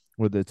hook,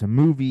 whether it's a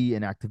movie,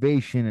 an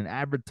activation, an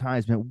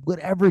advertisement,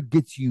 whatever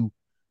gets you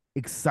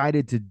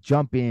excited to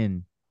jump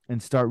in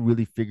and start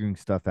really figuring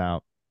stuff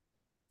out,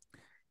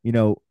 you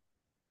know,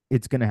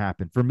 it's going to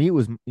happen. For me, it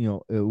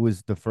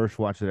was the first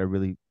watch that I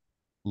really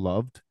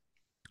loved.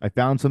 I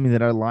found something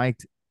that I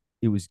liked.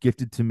 It was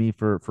gifted to me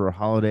for a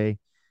holiday.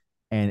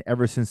 And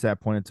ever since that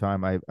point in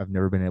time, I've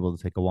never been able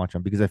to take a watch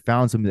on because I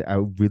found something that I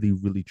really,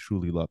 really,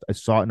 truly loved. I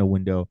saw it in a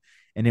window,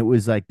 and it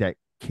was like that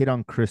kid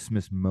on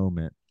Christmas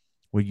moment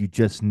where you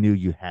just knew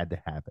you had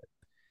to have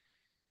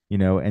it,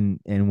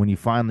 and when you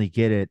finally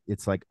get it,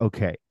 it's like,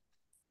 okay,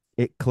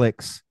 it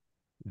clicks.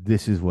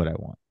 This is what I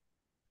want,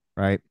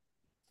 right?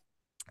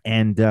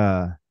 And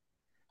I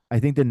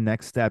think the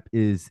next step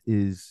is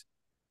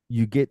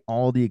you get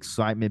all the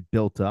excitement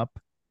built up,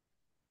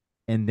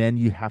 and then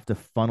you have to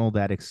funnel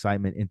that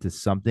excitement into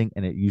something,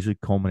 and it usually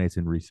culminates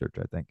in research.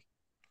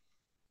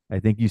 I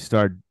think you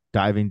start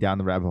diving down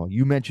the rabbit hole.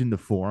 You mentioned the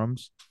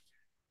forums.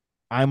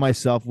 I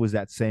myself was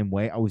that same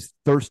way. I was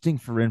thirsting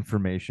for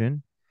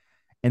information,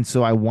 and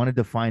so I wanted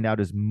to find out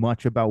as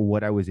much about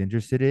what I was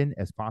interested in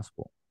as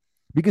possible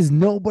because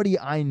nobody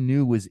I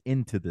knew was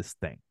into this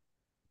thing.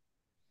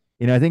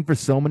 I think for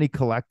so many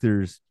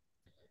collectors,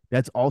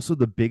 that's also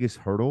the biggest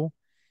hurdle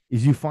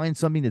is you find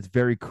something that's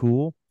very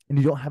cool and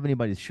you don't have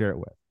anybody to share it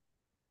with.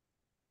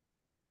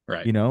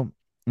 Right. you know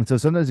and so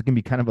sometimes it can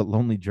be kind of a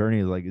lonely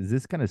journey, like, is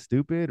this kind of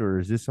stupid, or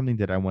is this something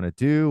that I want to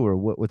do, or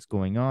what's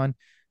going on?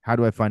 How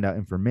do I find out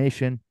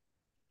information?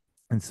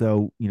 And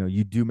so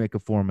you do make a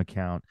forum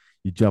account,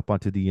 you jump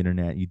onto the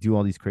internet, you do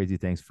all these crazy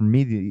things. For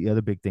me, the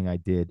other big thing I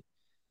did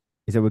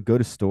is I would go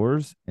to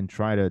stores and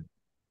try to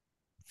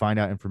find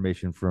out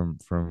information from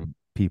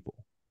people,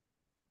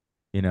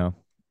 you know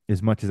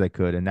as much as I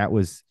could. And that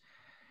was,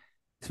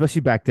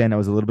 especially back then, I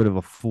was a little bit of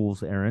a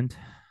fool's errand,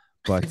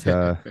 but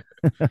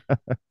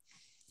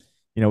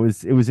it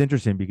was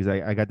interesting because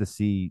I got to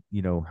see,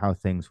 how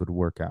things would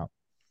work out.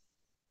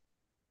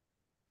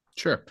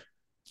 Sure.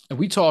 And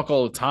we talk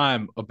all the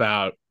time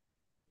about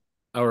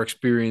our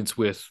experience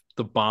with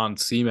the Bond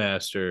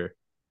Seamaster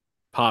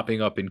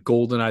popping up in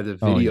GoldenEye, the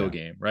Oh video yeah.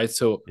 game, right?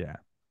 So, Yeah.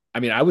 I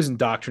mean, I was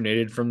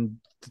indoctrinated from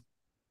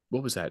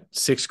what was that,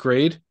 sixth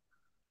grade,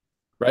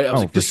 right? I was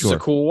Oh, like, for this is a sure.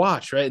 cool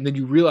watch, right? And then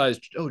you realize,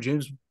 oh,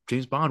 James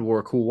Bond wore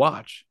a cool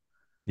watch.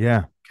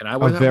 Yeah. Can I A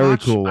wear that very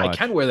watch? cool I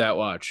can watch. wear that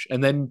watch.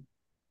 And then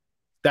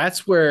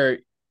that's where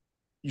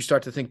you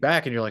start to think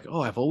back and you're like,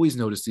 oh, I've always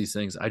noticed these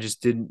things. I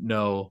just didn't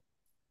know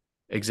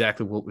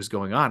exactly what was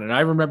going on. And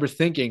I remember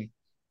thinking,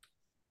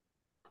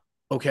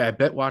 okay, I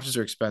bet watches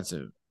are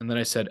expensive. And then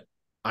I said,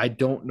 I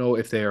don't know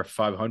if they are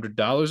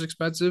 $500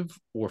 expensive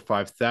or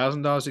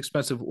 $5,000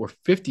 expensive or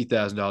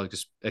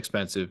 $50,000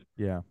 expensive.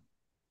 Yeah.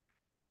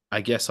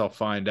 I guess I'll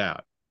find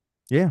out.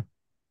 Yeah.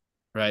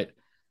 Right.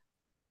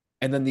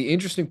 And then the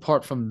interesting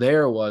part from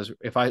there was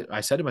if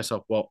I said to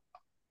myself, well,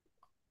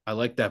 I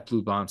like that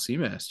Blue Bond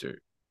Seamaster.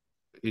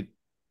 It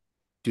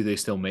do they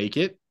still make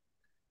it?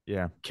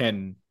 Yeah.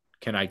 Can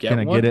can I Can get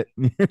I get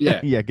one? it? Yeah.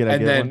 Yeah. Can I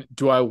And get one? then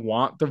do I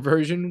want the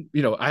version?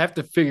 I have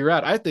to figure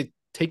out, I have to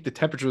take the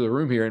temperature of the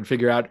room here and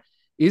figure out,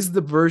 is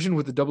the version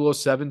with the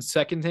 007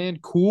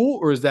 secondhand cool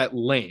or is that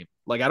lame?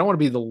 Like, I don't want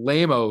to be the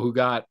lame-o who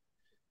got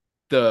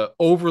the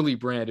overly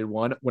branded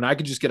one when I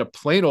could just get a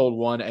plain old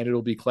one and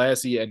it'll be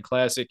classy and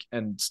classic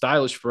and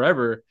stylish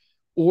forever.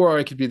 Or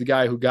I could be the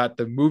guy who got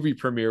the movie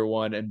premiere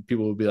one and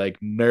people would be like,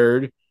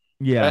 nerd.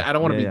 Yeah, I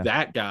don't want yeah, to be yeah,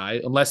 that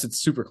guy unless it's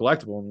super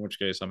collectible, in which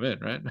case I'm in,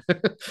 right?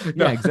 yeah.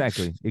 No,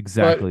 Exactly,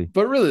 exactly.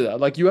 but really,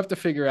 like you have to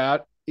figure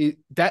out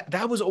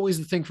that was always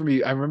the thing for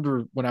me. I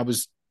remember when I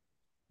was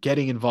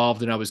getting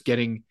involved and I was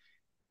getting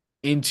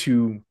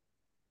into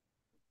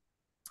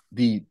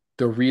the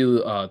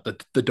real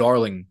the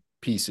darling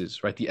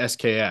pieces, right? The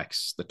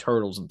SKX, the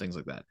turtles, and things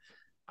like that.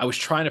 I was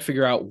trying to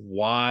figure out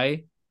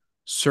why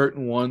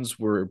certain ones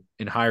were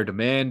in higher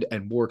demand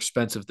and more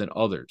expensive than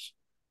others,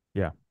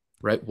 Yeah.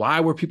 right?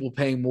 Why were people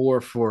paying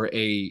more for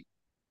a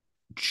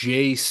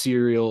J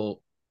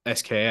serial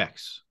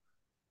SKX,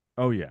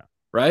 Oh yeah.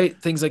 right?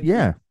 Things like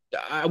Yeah.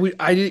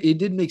 it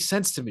didn't make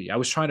sense to me. I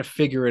was trying to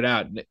figure it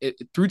out, and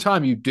through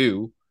time you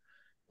do,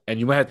 and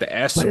you might have to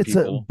ask But some it's a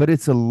people. but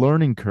it's a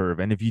learning curve,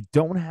 and if you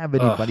don't have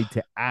Ugh, anybody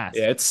to ask,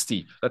 yeah, it's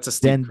steep. That's a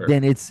steep then curve.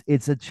 then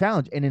it's a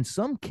challenge. And in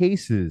some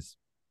cases,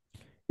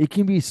 it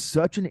can be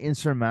such an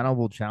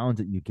insurmountable challenge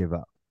that you give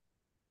up.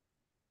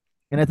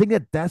 And I think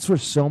that that's where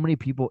so many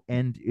people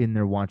end in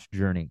their watch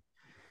journey,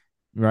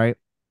 right?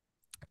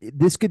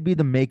 This could be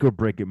the make or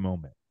break it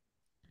moment.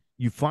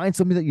 You find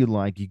something that you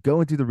like, you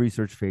go into the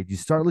research page, you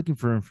start looking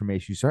for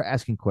information, you start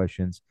asking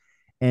questions,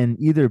 and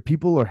either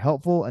people are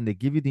helpful and they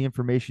give you the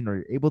information or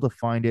you're able to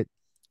find it,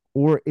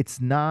 or it's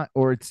not,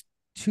 or it's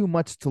too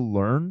much to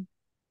learn.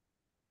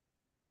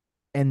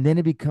 And then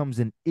it becomes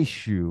an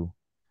issue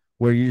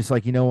where you're just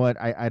like, you know what,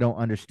 I don't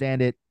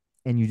understand it.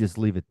 And you just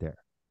leave it there.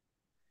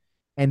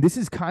 And this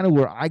is kind of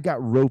where I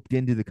got roped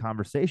into the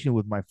conversation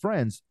with my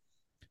friends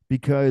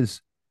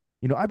because,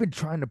 I've been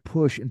trying to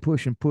push and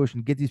push and push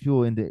and get these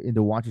people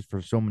into watches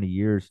for so many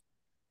years.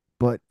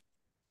 But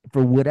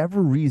for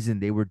whatever reason,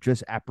 they were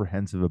just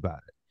apprehensive about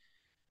it.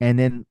 And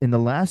then in the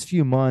last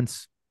few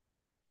months,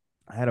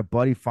 I had a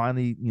buddy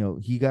finally,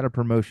 he got a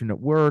promotion at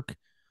work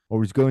or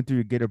was going through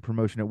to get a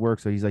promotion at work.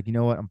 So he's like, you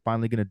know what? I'm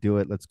finally going to do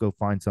it. Let's go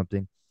find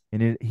something.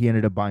 And he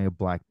ended up buying a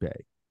Black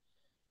Bay.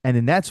 And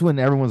then that's when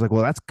everyone's like,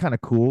 well, that's kind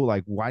of cool.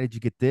 Like, why did you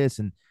get this?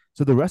 And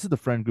so the rest of the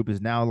friend group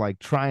is now like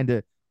trying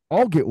to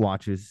all get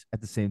watches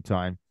at the same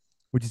time,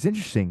 which is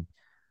interesting.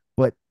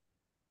 But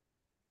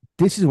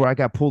this is where I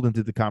got pulled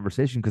into the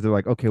conversation because they're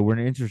like, okay, we're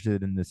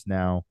interested in this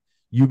now.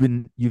 You've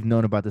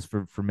known about this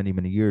for many,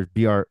 many years.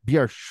 Be our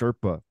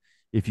Sherpa,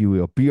 if you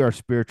will, be our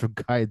spiritual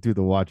guide through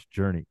the watch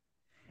journey.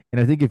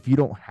 And I think if you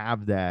don't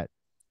have that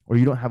or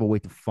you don't have a way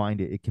to find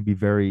it, it can be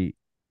very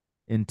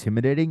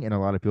intimidating and a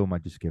lot of people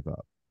might just give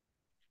up.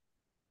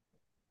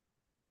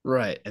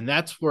 Right. And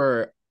that's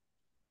where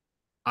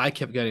I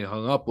kept getting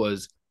hung up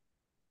was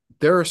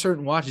there are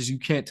certain watches you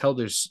can't tell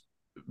there's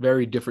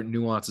very different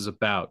nuances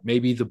about.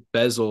 Maybe the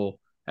bezel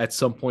at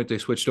some point they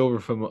switched over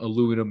from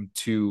aluminum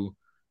to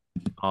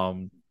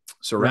um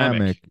ceramic,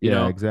 Ceramic.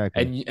 Yeah,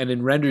 exactly. and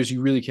in renders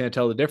you really can't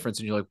tell the difference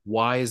and you're like,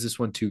 why is this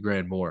one 2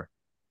 grand more?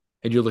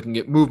 And you're looking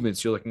at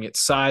movements, you're looking at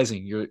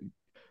sizing, you're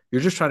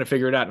just trying to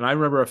figure it out. And I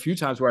remember a few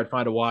times where I'd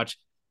find a watch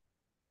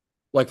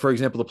like for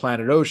example the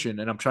Planet Ocean,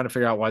 and I'm trying to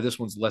figure out why this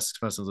one's less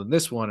expensive than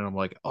this one, and I'm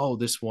like, oh,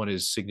 this one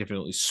is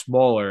significantly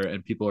smaller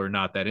and people are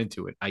not that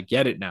into it. I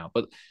get it now.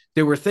 But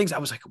there were things I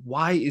was like,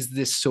 why is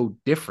this so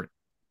different?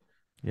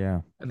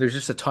 Yeah. And there's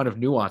just a ton of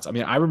nuance. I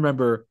mean, I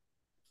remember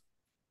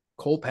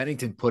Cole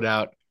Pennington put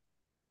out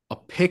a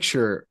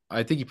picture,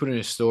 I think he put in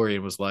a story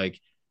and was like,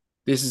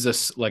 this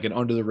is like an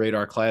under the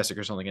radar classic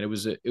or something, and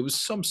it was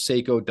some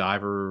Seiko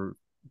diver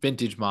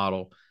vintage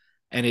model,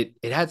 and it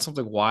had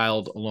something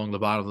wild along the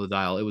bottom of the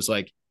dial. It was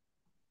like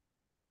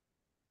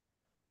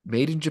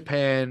made in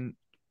Japan,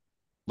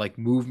 like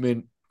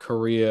movement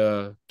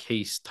Korea,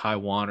 case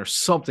Taiwan, or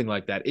something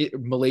like that.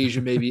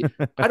 Malaysia, maybe.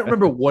 I don't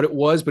remember what it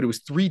was, but it was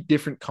 3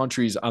 different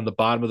countries on the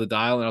bottom of the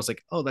dial. And I was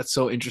like, oh, that's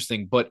so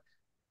interesting. But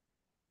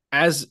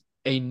as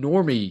a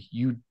normie,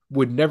 you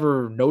would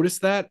never notice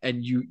that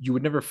and you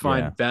would never Yeah.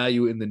 find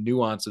value in the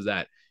nuance of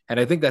that. And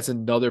I think that's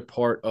another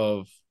part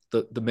of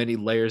the many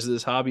layers of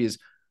this hobby is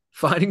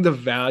finding the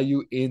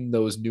value in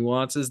those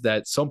nuances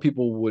that some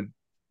people would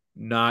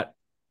not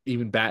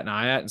even bat an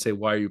eye at and say,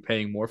 why are you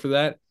paying more for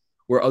that?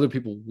 Where other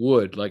people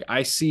would. Like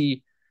I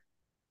see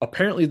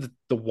apparently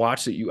the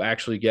watch that you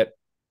actually get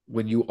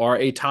when you are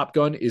a Top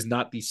Gun is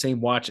not the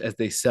same watch as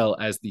they sell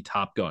as the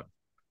Top Gun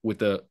with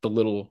the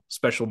little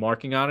special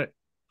marking on it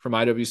from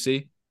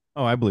IWC.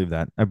 Oh, I believe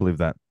that. I believe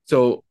that.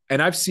 So,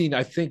 and I've seen,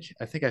 I think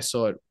I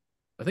saw it.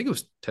 I think it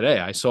was today.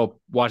 I saw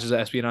watches of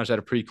espionage that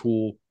are pretty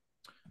cool.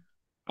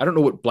 I don't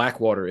know what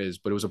Blackwater is,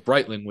 but it was a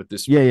Breitling with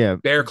this Yeah, yeah,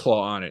 bear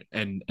claw on it,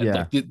 and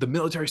yeah. like the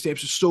military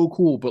stamps are so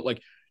cool, but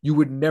like you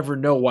would never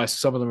know why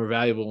some of them are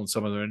valuable and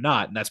some of them are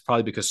not, and that's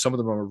probably because some of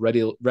them are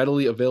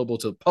readily available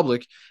to the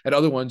public, and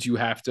other ones you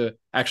have to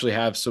actually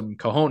have some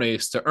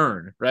cojones to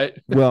earn, right?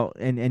 Well,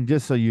 and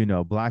just so you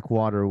know,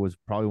 Blackwater was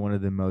probably one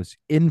of the most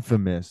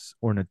infamous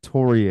or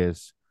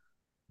notorious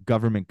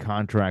government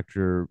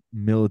contractor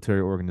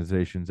military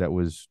organizations that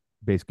was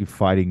basically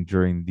fighting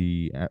during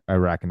the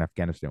Iraq and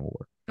Afghanistan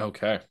war.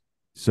 Okay.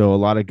 So a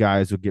lot of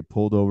guys would get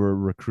pulled over,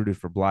 recruited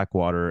for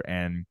Blackwater,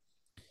 and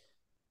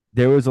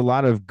there was a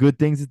lot of good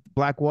things that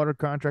Blackwater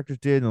contractors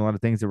did, and a lot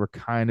of things that were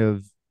kind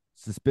of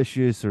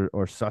suspicious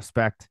or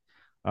suspect.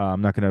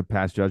 I'm not going to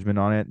pass judgment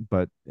on it,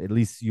 but at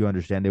least you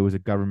understand there was a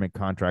government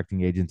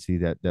contracting agency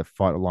that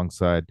fought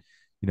alongside,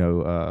 you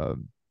know,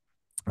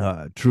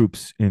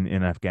 troops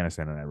in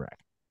Afghanistan and Iraq.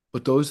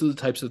 But those are the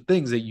types of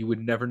things that you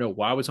would never know.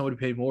 Why would somebody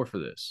pay more for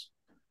this?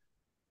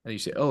 And you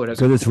say, oh,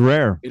 Because it's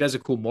rare. it has a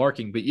cool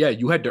marking, but yeah,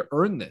 you had to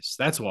earn this.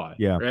 That's why,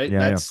 Yeah, right?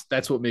 yeah, yeah.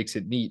 That's what makes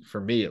it neat for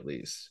me at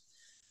least,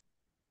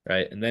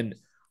 right? And then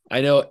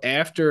I know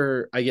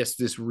after I guess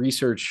this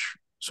research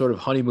sort of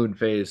honeymoon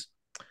phase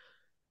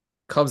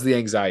comes the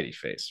anxiety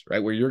phase,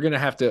 right? Where you're going to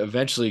have to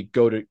eventually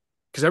go to,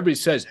 because everybody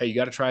says, hey, you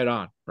got to try it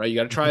on, right? You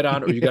got to try it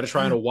on, or you got to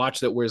try on a watch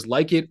that wears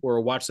like it, or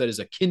a watch that is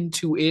akin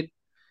to it.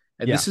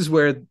 And Yeah, this is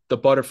where the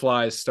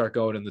butterflies start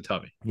going in the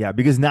tummy. yeah.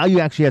 Because now you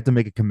actually have to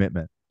make a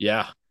commitment.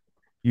 Yeah.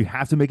 You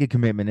have to make a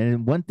commitment.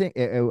 And one thing,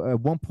 at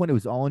one point, it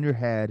was all in your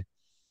head.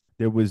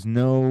 There was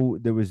no,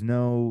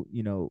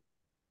 no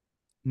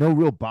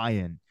real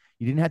buy-in.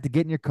 You didn't have to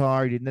get in your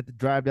car. You didn't have to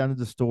drive down to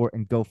the store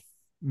and go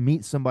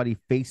meet somebody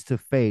face to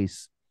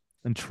face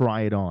and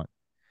try it on.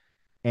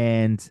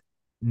 And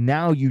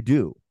now you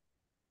do,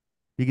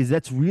 because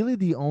that's really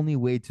the only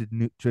way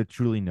to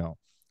truly know.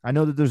 I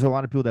know that there's a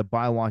lot of people that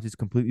buy watches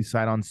completely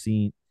sight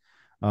unseen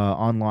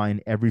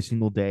online every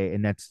single day,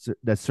 and that's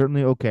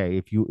certainly okay.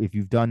 If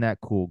you've done that,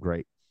 cool,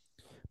 great.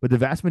 But the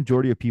vast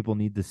majority of people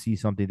need to see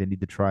something. They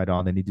need to try it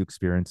on. They need to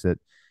experience it,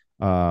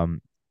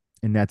 um,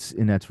 and that's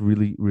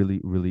really,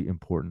 really, really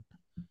important.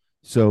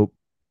 So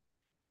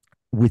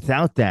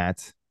without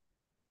that,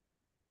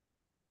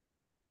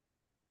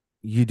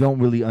 you don't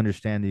really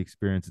understand the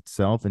experience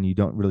itself, and you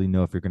don't really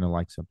know if you're going to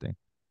like something.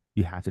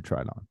 You have to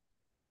try it on.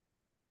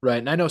 Right.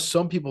 And I know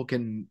some people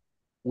can,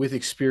 with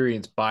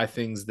experience, buy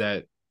things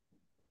that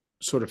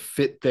sort of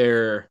fit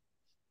their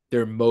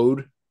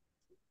mode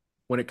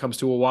when it comes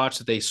to a watch,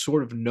 that they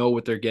sort of know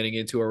what they're getting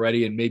into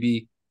already. And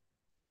maybe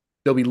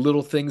there'll be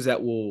little things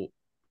that will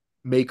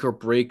make or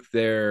break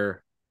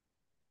their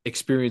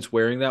experience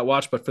wearing that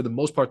watch. But for the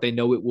most part, they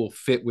know it will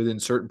fit within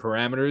certain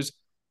parameters,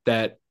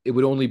 that it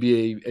would only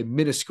be a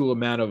minuscule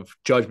amount of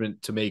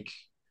judgment to make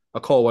a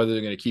call whether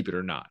they're going to keep it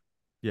or not.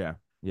 Yeah,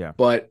 yeah,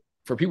 But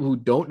for people who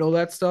don't know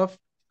that stuff,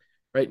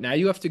 right now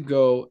you have to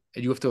go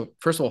and you have to,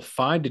 first of all,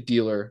 find a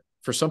dealer.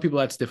 For some people,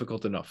 that's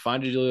difficult enough.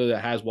 Find a dealer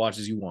that has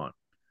watches you want.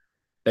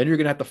 Then you're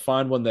going to have to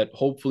find one that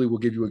hopefully will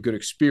give you a good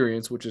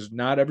experience, which is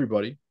not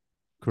everybody,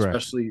 correct.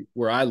 especially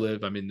where I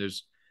live. I mean,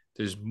 there's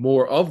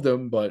more of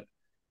them, but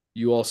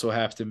you also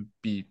have to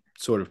be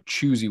sort of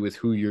choosy with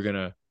who you're going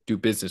to do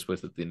business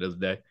with at the end of the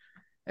day.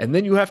 And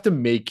then you have to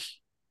make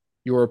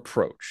your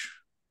approach,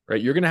 right?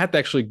 You're going to have to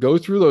actually go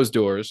through those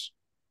doors,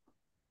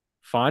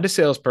 find a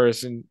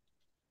salesperson,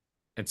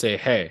 and say,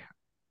 hey,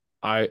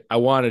 I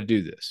want to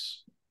do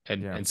this,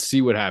 Yeah, and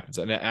see what happens.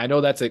 And I know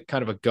that's a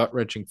kind of a gut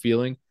wrenching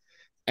feeling.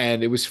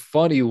 And it was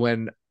funny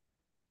when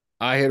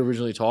I had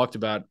originally talked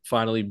about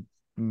finally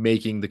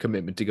making the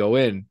commitment to go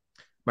in.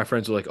 My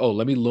friends were like, "Oh,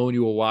 let me loan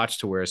you a watch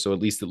to wear, so at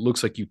least it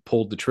looks like you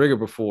pulled the trigger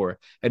before,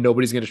 and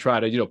nobody's going to try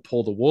to,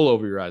 pull the wool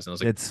over your eyes."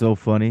 And it's so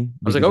funny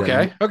I was like, because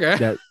 "Okay, okay."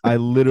 that I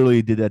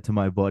literally did that to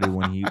my buddy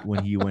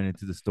when he went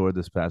into the store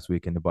this past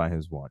weekend to buy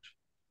his watch.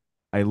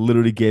 I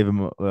literally gave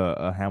him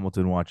a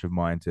Hamilton watch of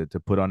mine to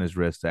put on his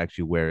wrist to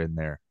actually wear in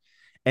there,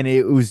 and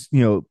it was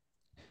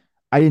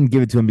I didn't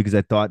give it to him because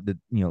I thought that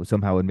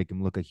somehow it would make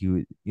him look like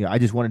I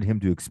just wanted him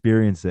to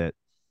experience it,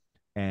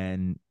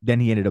 and then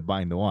he ended up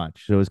buying the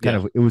watch. So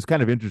Yeah, it was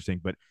kind of interesting,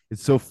 but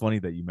it's so funny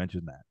that you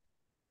mentioned that.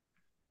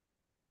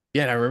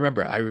 yeah. And I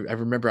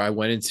remember I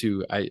went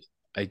into I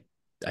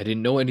I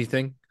didn't know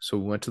anything, so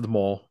we went to the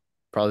mall.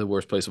 Probably the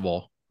worst place of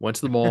all. Went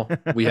to the mall.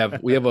 We have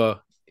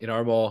a in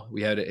our mall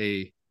we had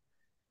a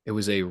it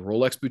was a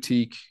Rolex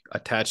boutique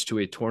attached to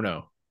a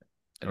Torno,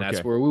 and that's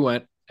Okay. where we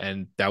went.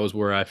 And that was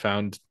where I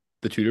found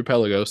the Tudor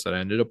Pelagos that I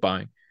ended up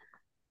buying.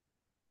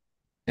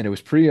 And it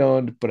was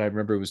pre-owned, but I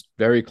remember it was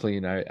very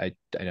clean. I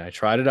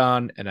tried it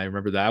on, and I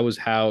remember that was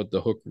how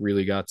the hook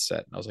really got set.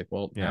 And I was like,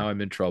 well, Yeah. now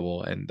I'm in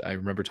trouble. And I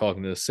remember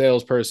talking to the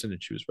salesperson,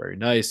 and she was very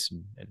nice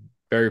and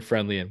very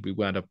friendly, and we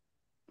wound up,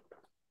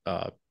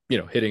 uh,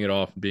 hitting it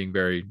off and being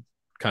very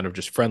kind of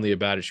just friendly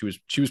about it. She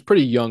was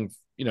pretty young,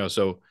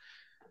 so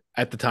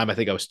at the time I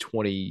think I was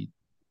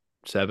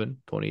 27,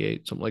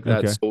 28, something like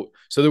that. Okay.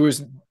 So there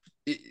was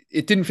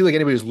it didn't feel like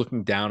anybody was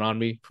looking down on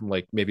me from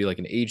like maybe like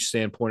an age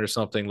standpoint or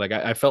something. Like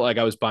I felt like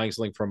I was buying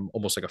something from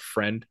almost like a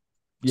friend.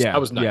 So that Yeah.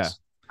 was Yeah. nice.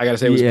 I gotta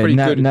say, it was Yeah. pretty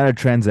good. Not a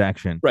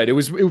transaction. Right.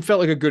 It felt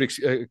like a good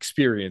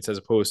experience as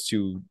opposed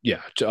to,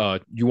 yeah,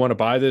 you want to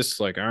buy this?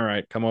 Like, all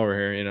right, come over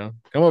here,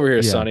 come over here,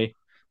 Yeah. Sonny.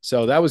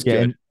 So that was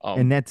Yeah. good.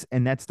 And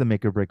that's the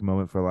make or break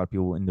moment for a lot of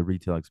people in the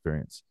retail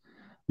experience,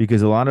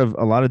 because a lot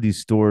of these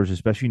stores,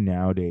 especially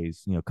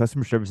nowadays,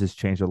 customer service has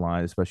changed a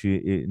lot,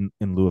 especially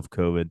in lieu of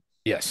COVID.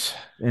 Yes,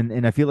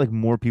 And I feel like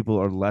more people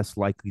are less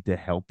likely to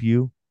help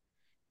you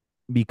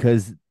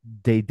because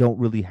they don't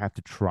really have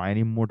to try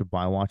anymore to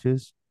buy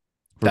watches.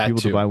 For that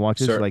people to buy too,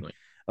 watches, like certainly.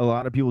 a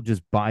lot of people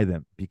just buy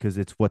them because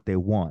it's what they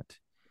want.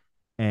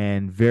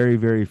 And very,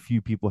 very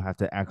few people have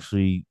to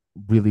actually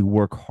really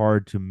work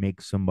hard to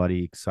make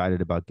somebody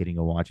excited about getting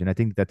a watch. And I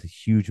think that's a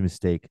huge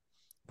mistake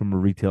from a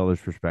retailer's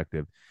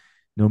perspective.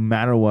 No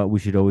matter what, we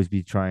should always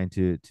be trying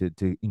to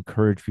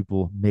encourage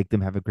people, make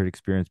them have a great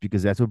experience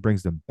because that's what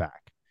brings them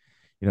back.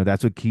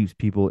 That's what keeps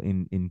people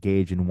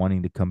engaged and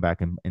wanting to come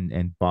back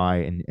and buy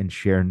and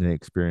share in the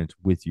experience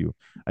with you.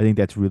 I think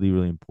that's really,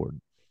 really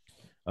important.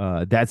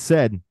 That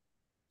said,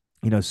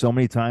 so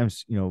many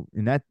times,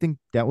 and I think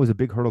that was a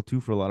big hurdle too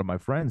for a lot of my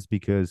friends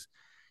because,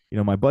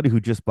 my buddy who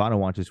just bought a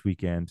watch this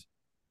weekend,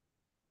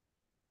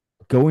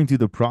 going through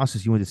the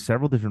process, he went to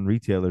several different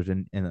retailers,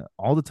 and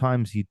all the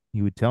times he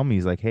would tell me,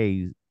 he's like,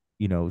 hey,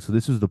 so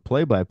this was the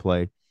play by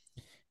play.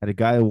 Had a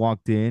guy who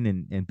walked in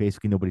and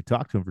basically nobody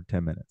talked to him for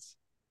 10 minutes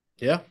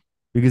Yeah.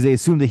 because they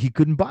assumed that he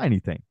couldn't buy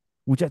anything,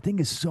 which I think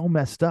is so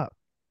messed up.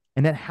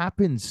 And that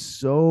happens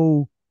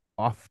so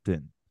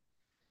often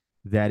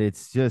that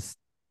it's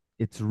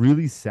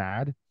really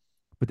sad,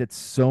 but that's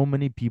so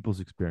many people's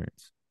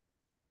experience.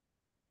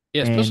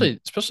 Yeah, And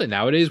especially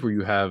nowadays where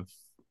you have,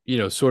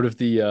 sort of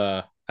the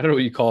I don't know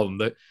what you call them,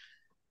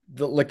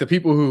 the like the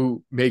people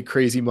who made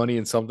crazy money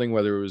in something,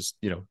 whether it was,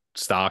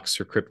 stocks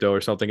or crypto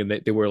or something,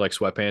 and they wear like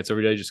sweatpants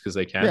every day just because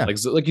they can. yeah,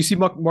 Like you see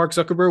Mark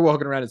Zuckerberg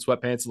walking around in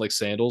sweatpants and like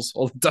sandals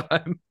all the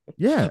time.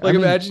 yeah. I Like mean,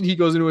 imagine he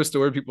goes into a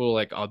store and people are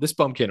like, "Oh, this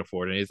bum can't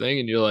afford anything,"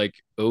 and you're like,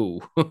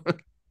 "Oh,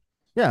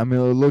 yeah. I mean,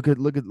 look at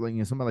like,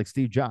 somebody like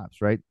Steve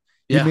Jobs, right?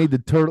 He yeah, made the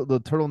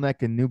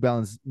turtleneck and New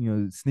Balance,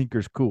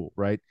 sneakers cool,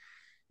 right?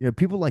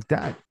 People like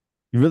that.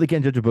 You really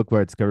can't judge a book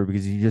by its cover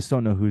because you just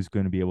don't know who's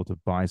going to be able to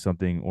buy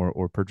something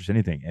or purchase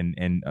anything.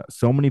 And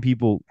so many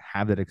people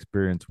have that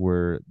experience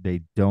where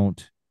they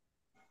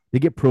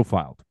get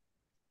profiled,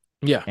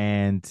 yeah."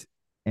 and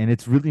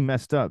it's really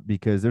messed up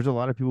because there's a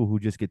lot of people who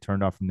just get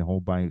turned off from the whole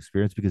buying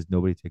experience because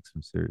nobody takes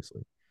them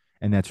seriously,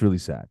 and that's really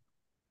sad.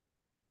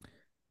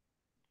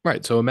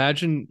 Right. So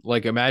imagine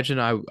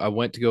I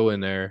went to go in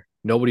there,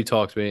 nobody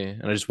talked to me,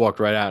 and I just walked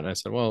right out and I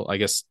said, "Well, I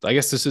guess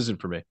this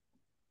isn't for me."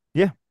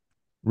 Yeah,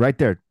 right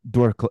there,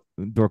 door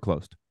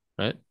closed.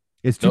 Right?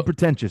 It's too No,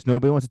 pretentious.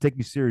 Nobody wants to take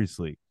me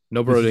seriously.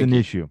 no This bro is an dinky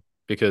issue.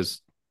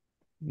 because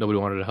nobody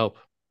wanted to help.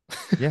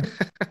 Yeah,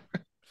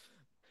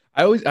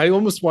 I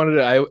almost wanted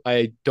to,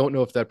 I don't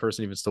know if that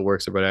person even still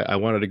works there, but I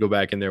wanted to go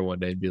back in there one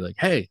day and be like,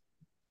 "Hey,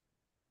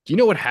 do you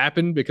know what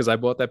happened because I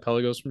bought that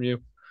Pelagos from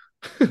you?"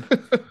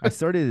 I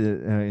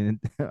started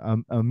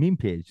a meme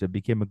page that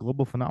became a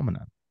global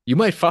phenomenon. You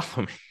might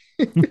follow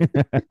me.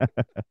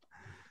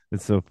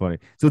 It's so funny.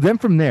 So then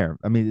from there,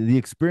 I mean, the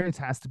experience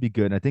has to be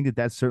good. And I think that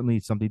that's certainly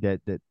something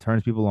that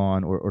turns people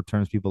on or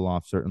turns people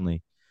off,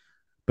 certainly.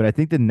 But I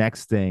think the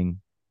next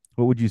thing,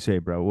 what would you say,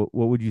 bro?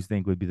 What would you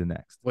think would be the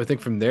next? Well, I think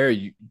from there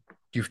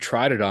you've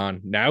tried it on.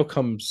 Now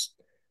comes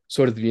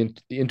sort of the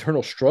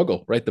internal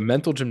struggle, right? The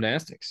mental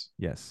gymnastics.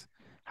 Yes.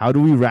 How do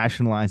we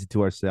rationalize it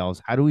to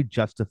ourselves? How do we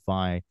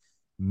justify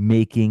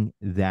making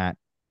that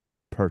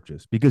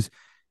purchase? Because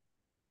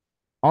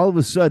all of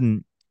a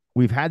sudden,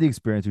 we've had the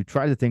experience, we've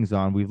tried the things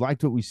on, we've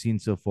liked what we've seen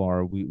so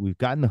far, we've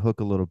gotten the hook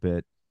a little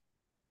bit,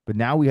 but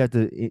now we have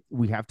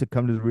to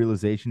come to the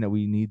realization that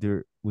we need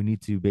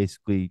to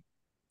basically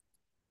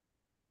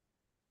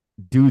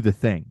do the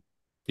thing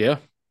Yeah.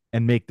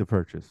 and make the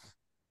purchase.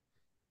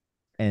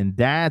 And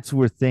that's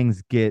where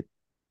things get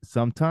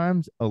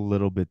sometimes a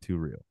little bit too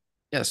real.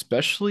 Yeah,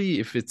 especially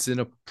if it's in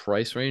a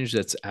price range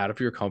that's out of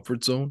your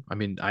comfort zone. I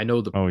mean, I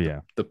know Oh the, yeah.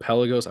 the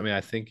Pelagos. I mean,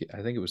 I think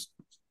it was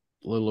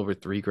a little over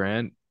 3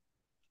 grand.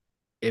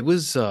 It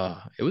was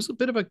a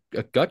bit of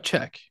a gut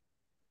check.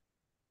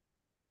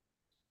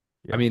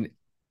 I Yeah. mean,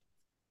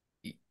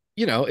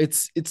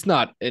 it's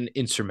not an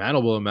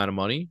insurmountable amount of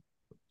money.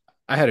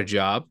 I had a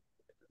job.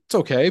 It's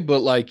okay,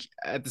 but like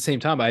at the same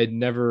time, I had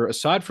never,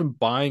 aside from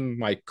buying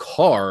my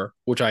car,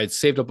 which I had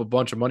saved up a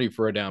bunch of money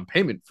for a down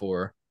payment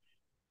for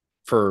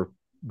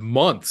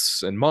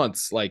months and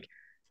months, like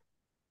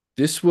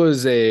this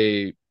was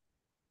a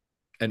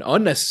an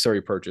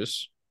unnecessary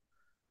purchase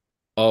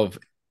of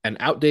an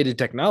outdated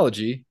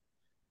technology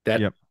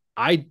that Yep.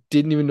 I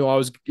didn't even know I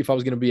was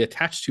going to be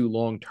attached to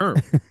long term.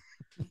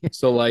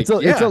 So it's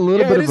like, a yeah, little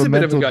yeah, bit it of is a a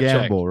bit of a mental gut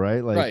check. gamble,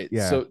 right? Like, Right.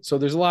 yeah. So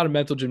there's a lot of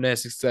mental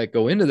gymnastics that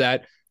go into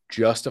that,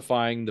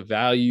 justifying the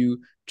value,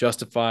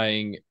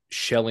 justifying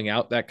shelling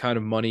out that kind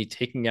of money,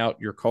 taking out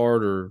your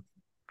card or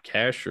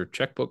cash or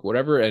checkbook,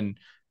 whatever, and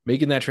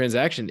making that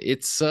transaction.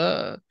 It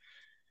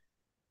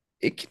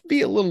can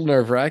be a little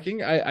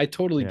nerve-wracking. I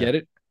totally Yeah. get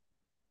it.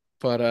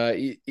 But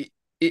I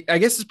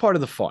guess it's part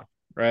of the fun,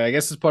 right? I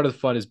guess it's part of the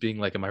fun is being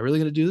like, am I really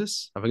going to do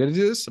this? Am I going to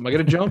do this? Am I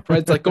going to jump? Right?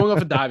 It's like going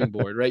off a diving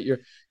board, right?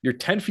 You're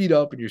 10 feet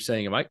up and you're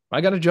saying, am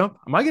I going to jump?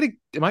 Am I going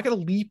to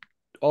leap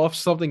off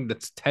something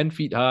that's 10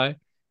 feet high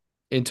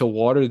into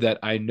water that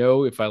I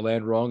know if I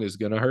land wrong is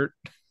going to hurt?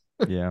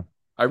 Yeah.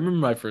 I remember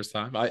my first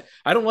time. I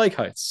don't like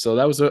heights, so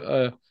that was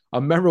a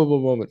memorable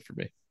moment for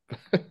me.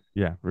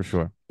 Yeah, for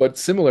sure. But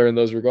similar in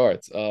those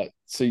regards.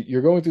 So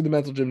you're going through the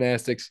mental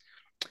gymnastics,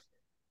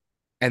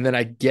 and then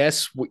I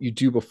guess what you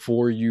do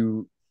before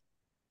you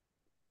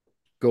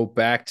go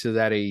back to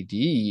that AD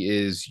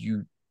is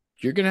you're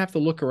gonna have to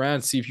look around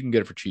and see if you can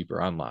get it for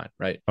cheaper online,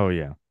 right? Oh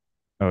yeah.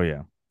 Oh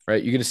yeah.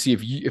 Right. You're gonna see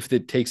if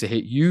it takes a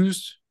hit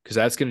used, because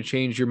that's gonna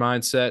change your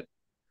mindset,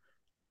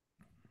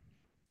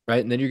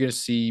 right? And then you're gonna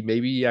see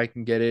maybe I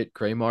can get it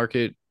gray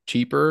market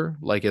cheaper,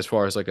 like as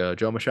far as like a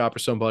Joma shop or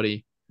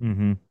somebody,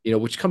 Mm-hmm.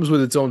 which comes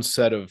with its own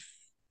set of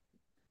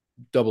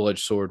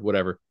double-edged sword,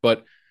 whatever.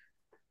 But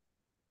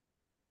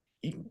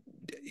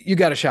you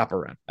got to shop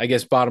around. I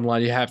guess bottom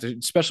line, you have to,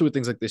 especially with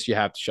things like this, you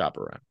have to shop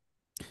around.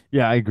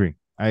 Yeah, I agree.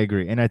 I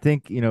agree. And I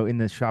think, in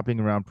the shopping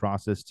around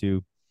process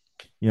too,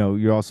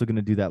 you're also going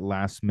to do that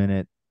last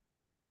minute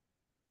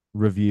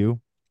review.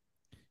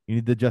 You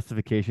need the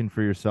justification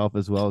for yourself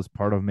as well as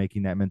part of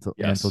making that mental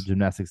Yes.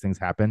 gymnastics things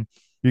happen.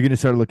 You're going to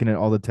start looking at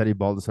all the Teddy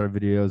Baldessar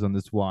videos on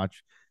this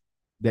watch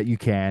that you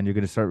can. You're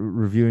going to start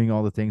reviewing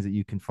all the things that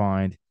you can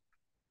find.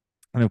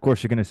 And of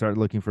course, you're going to start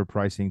looking for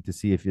pricing to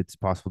see if it's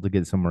possible to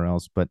get it somewhere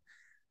else. But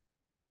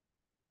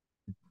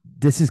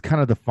this is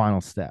kind of the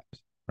final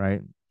steps,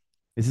 right?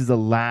 This is the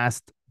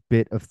last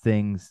bit of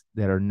things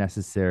that are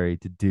necessary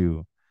to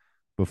do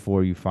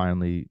before you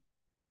finally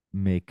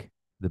make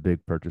the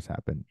big purchase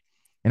happen.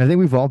 And I think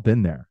we've all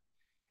been there.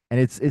 And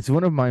it's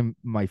one of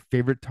my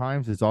favorite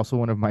times. It's also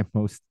one of my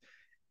most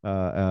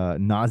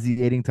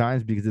nauseating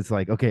times because it's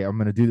like, okay, I'm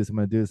gonna do this, I'm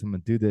gonna do this, I'm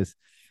gonna do this,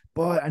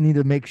 but I need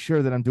to make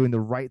sure that I'm doing the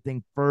right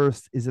thing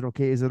first. Is it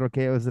okay? Is it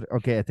okay? Is it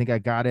okay? I think I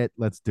got it.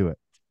 Let's do it.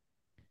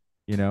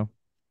 You know?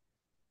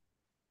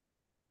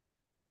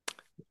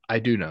 I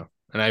do know.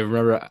 And I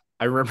remember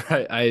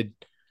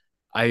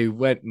I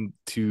went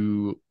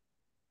to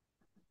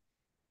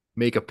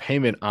make a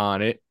payment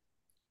on it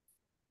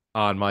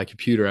on my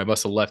computer. I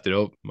must have left it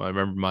open. I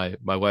remember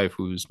my wife,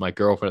 who's my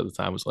girlfriend at the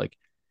time, was like,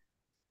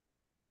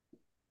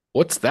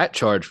 "What's that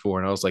charge for?"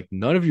 And I was like,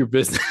 "None of your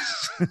business."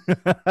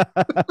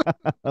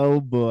 Oh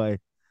boy.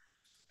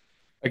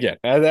 Again,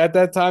 at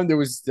that time, there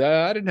was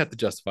I didn't have to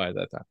justify it at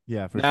that time.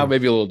 Yeah, for Now sure.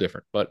 maybe a little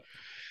different, but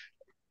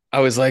I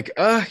was like,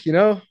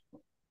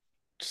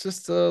 it's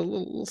just a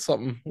little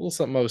something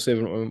I was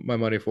saving my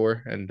money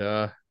for, and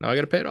now I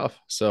got to pay it off.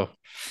 So,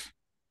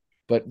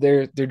 but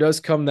there does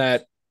come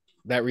that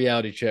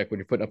reality check when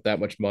you're putting up that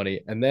much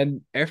money, and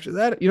then after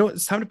that,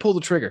 it's time to pull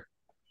the trigger.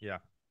 Yeah.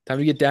 Time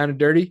to get down and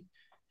dirty.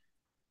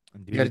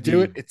 And You do got the to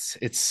do it. deed.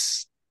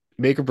 It's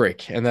make or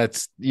break, and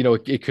that's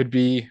it could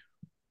be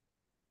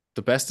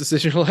the best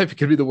decision of life. It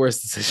could be the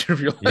worst decision of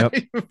your Yep.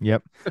 life.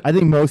 Yep. I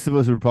think most of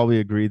us would probably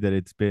agree that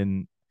it's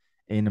been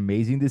an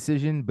amazing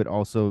decision, but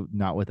also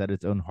not without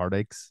its own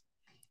heartaches.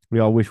 We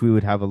all wish we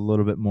would have a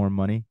little bit more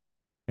money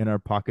in our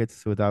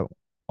pockets without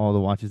all the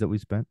watches that we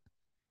spent.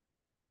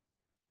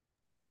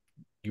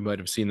 You might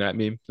have seen that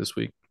meme this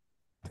week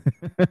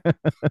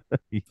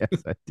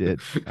Yes, I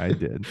did. I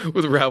did.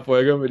 with Ralph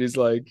Wiggum, and he's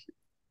like,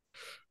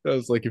 I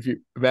was like, if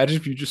you imagine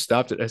if you just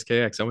stopped at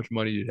SKX, how much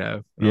money you'd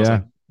have? And I was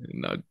like, Yeah.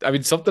 no, I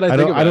mean, something I I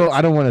think don't I about. don't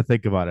I don't want to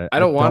think about it. I I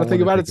don't want to don't think want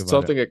to about it. think It's about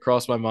it. something that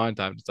crossed my mind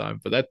time to time,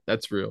 but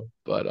that's real.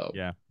 But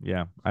Yeah.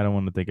 Yeah. I don't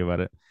want to think about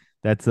it.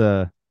 That's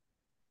a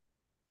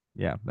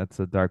that's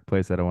a dark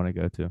place I don't want to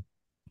go to.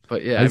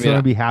 but yeah, I I just mean,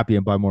 want to be happy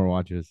and buy more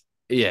watches.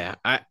 yeah,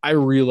 I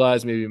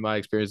realize maybe my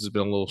experience has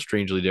been a little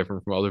strangely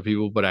different from other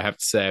people, but I have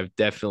to say I've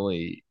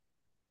definitely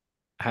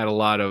had a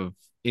lot of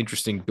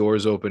interesting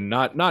doors open,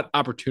 not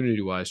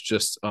opportunity wise,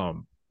 just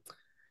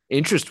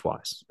interest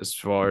wise, as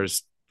far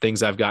as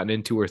things I've gotten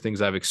into or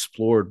things I've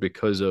explored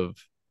because of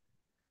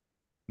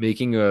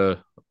making an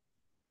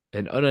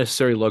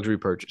unnecessary luxury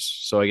purchase.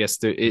 So I guess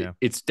Yeah.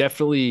 it's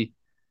definitely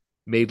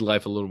made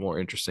life a little more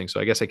interesting. So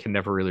I guess I can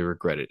never really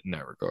regret it in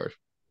that regard.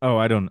 Oh,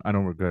 I don't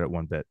regret it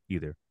one bit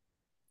either.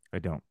 I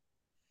don't.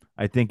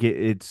 I think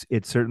it's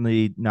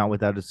certainly not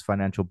without its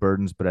financial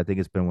burdens, but I think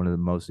it's been one of the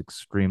most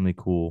extremely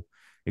cool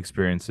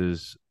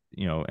experiences,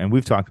 and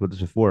we've talked about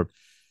this before.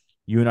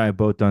 You and I have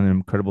both done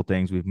incredible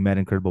things. We've met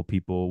incredible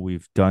people.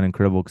 We've done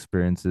incredible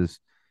experiences.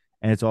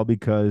 And it's all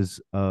because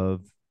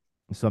of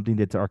something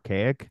that's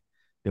archaic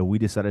that we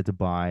decided to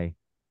buy,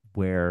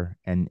 wear,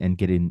 and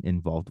get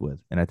involved with.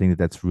 And I think that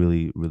that's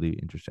really, really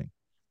interesting.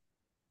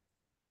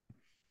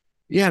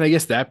 Yeah, and I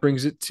guess that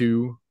brings it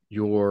to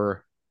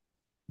your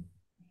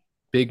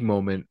big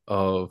moment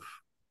of,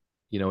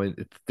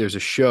 there's a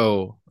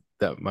show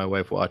that my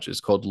wife watches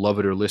called Love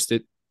It or List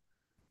It,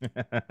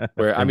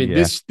 where I mean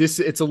Yeah. this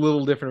it's a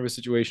little different of a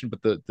situation,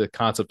 but the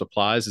concept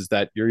applies is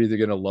that you're either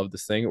gonna love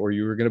this thing or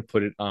you're gonna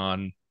put it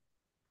on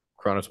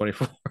Chrono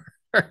 24.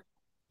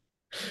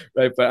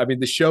 Right. But I mean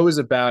the show is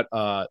about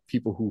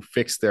people who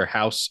fix their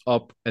house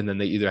up and then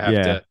they either have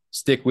Yeah. to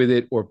stick with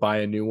it or buy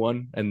a new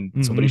one, and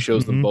somebody Mm-hmm.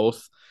 shows them Mm-hmm.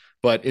 both.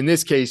 But in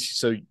this case,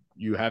 so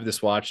you have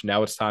this watch,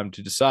 now it's time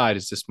to decide,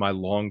 is this my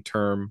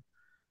long-term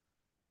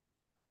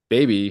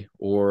baby,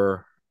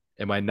 or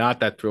am I not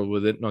that thrilled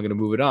with it and I'm going to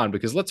move it on?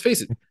 Because let's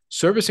face it,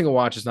 servicing a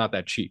watch is not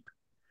that cheap.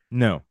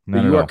 No, But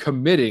not at you are all.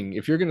 committing,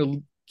 if you're going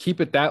to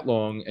keep it that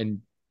long and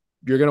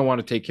you're going to want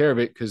to take care of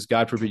it, because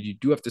God forbid you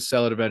do have to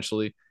sell it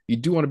eventually. You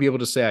do want to be able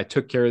to say, I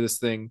took care of this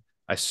thing,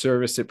 I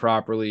serviced it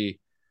properly.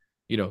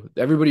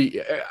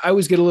 Everybody, I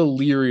always get a little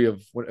leery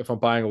of if I'm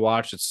buying a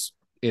watch that's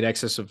in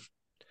excess of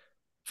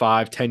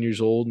 5, 10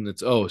 years old, and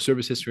it's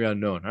service history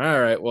unknown. All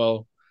right,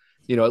 well,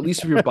 at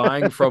least if you're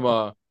buying from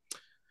a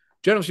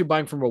generally if you're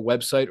buying from a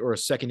website or a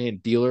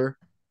secondhand dealer,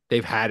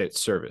 they've had it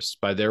serviced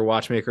by their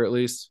watchmaker at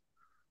least.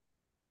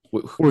 Who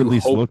Or at you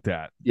least hope, looked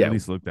at. At yeah,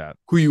 least looked at.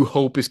 who you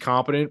hope is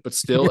competent, but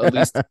still, at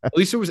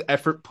least there was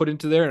effort put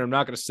into there. And I'm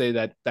not going to say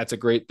that that's a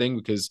great thing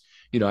because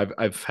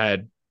I've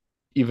had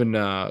even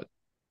my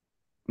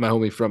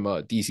homie from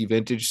DC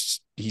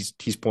Vintage. He's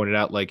pointed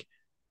out like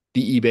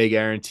the eBay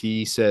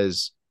guarantee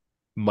says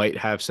might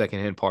have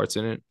secondhand parts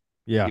in it,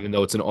 Yeah. even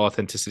though it's an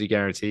authenticity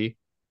guarantee.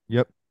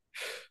 Yep.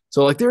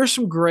 So like there are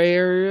some gray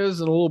areas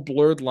and a little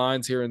blurred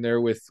lines here and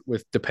there with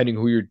depending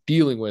who you're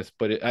dealing with.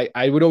 But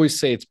I would always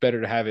say it's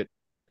better to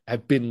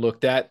have been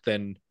looked at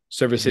than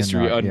service Then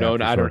history not. Yeah, unknown.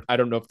 for I don't sure. I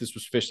don't know if this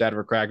was fished out of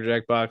a Cracker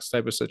Jack box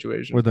type of Where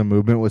situation. the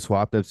movement was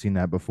swapped. I've seen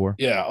that before.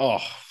 Yeah. Oh,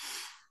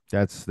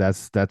 That's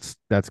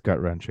gut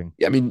wrenching.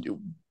 yeah. I mean,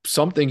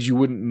 some things you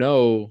wouldn't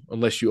know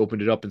unless you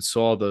opened it up and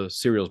saw the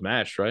serials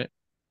matched, right?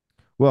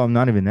 Well,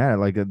 not even that.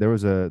 Like there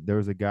was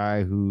a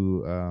guy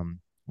who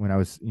when I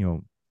was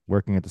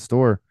working at the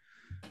store,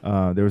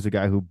 there was a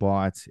guy who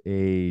bought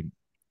a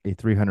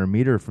 300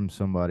 meter from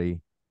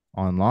somebody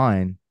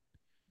online,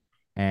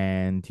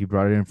 and he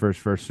brought it in for his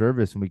first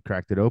service, and we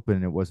cracked it open,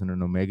 and it wasn't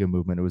an Omega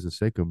movement; it was a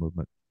Seiko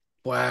movement.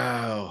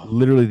 Wow.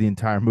 Literally, the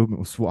entire movement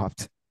was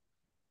swapped.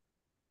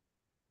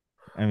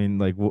 I mean,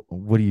 like,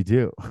 what do you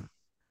do?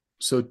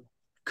 So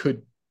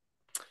could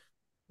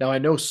now I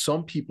know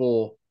some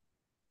people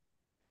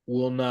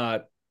will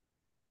not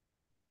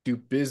do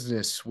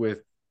business with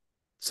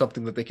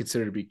something that they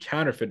consider to be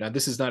counterfeit. Now,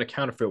 this is not a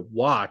counterfeit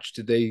watch.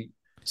 Did they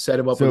set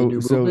him up with a So,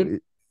 new so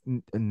movement?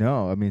 it,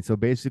 no, I mean, so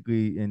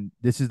basically, and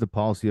this is the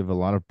policy of a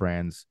lot of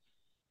brands.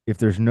 If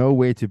there's no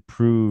way to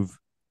prove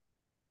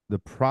the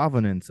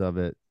provenance of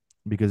it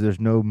because there's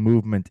no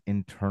movement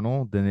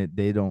internal, then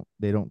they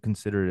don't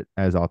consider it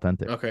as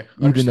authentic, Okay, even though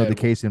the understandable.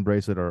 case and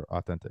bracelet are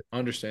authentic.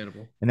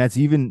 Understandable. And that's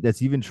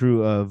even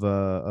true of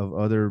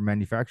other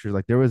manufacturers.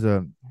 Like there was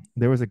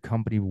a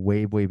company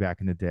way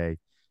back in the day.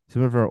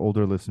 Some of our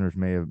older listeners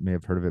may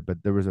have heard of it,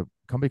 but there was a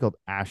company called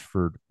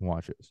Ashford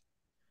Watches,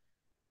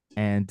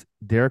 and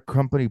their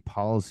company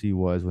policy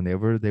was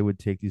whenever they would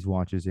take these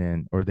watches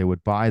in or they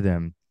would buy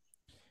them,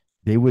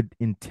 they would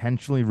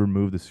intentionally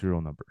remove the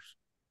serial numbers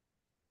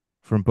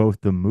from both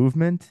the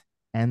movement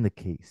and the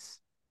case.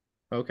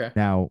 Okay.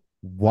 Now,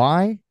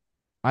 why?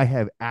 I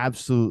have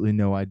absolutely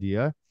no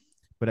idea,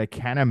 but I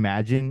can't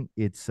imagine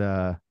it's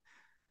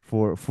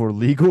for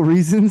legal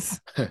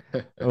reasons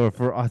or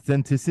for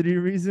authenticity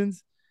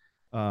reasons.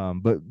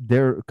 But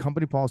their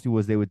company policy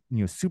was they would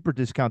super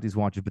discount these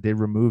watches, but they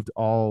removed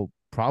all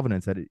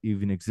provenance that it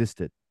even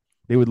existed.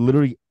 They would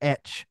literally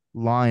etch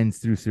lines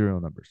through serial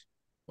numbers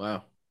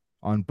Wow.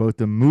 on both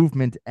the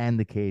movement and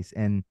the case.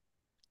 And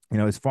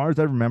as far as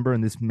I remember,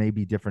 and this may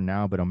be different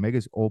now, but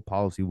Omega's old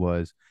policy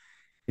was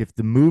if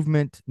the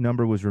movement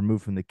number was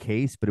removed from the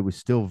case, but it was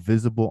still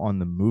visible on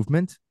the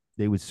movement,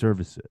 they would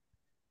service it.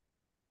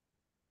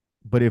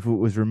 But if it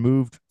was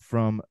removed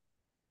from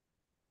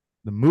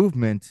the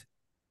movement,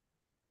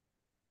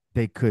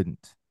 they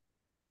couldn't.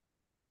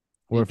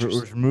 Or if it was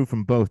Interesting. removed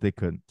from both, they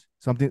couldn't.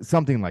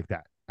 Something like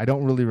that. I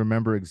don't really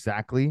remember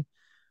exactly,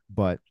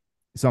 but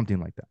something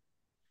like that.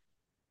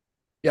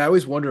 Yeah, I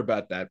always wonder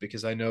about that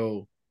because I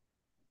know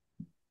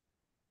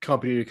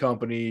company to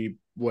company,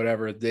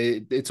 whatever,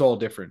 it's all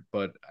different.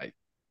 But I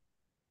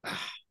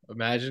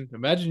imagine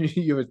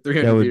you have a That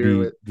 300 would meter be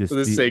with just a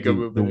the Seiko the the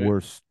movement in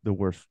it.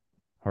 worst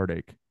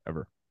heartache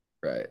ever.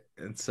 Right.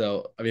 And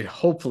so I mean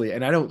hopefully,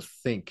 and I don't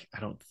think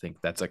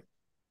that's like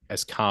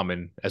as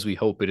common as we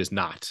hope it is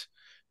not.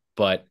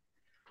 But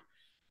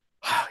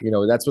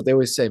that's what they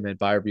always say, man.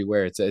 Buyer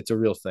beware. It's a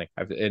real thing.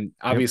 And Yep.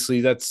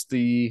 obviously, that's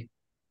the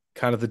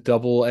kind of the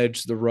double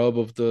edge, the rub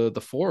of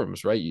the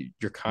forums, right?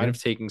 You're kind Yeah.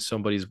 of taking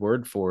somebody's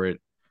word for it.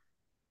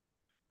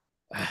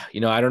 I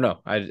don't know.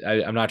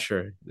 I'm not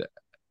sure.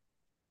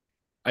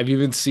 I've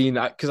even seen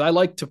because I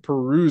like to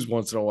peruse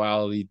once in a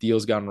while the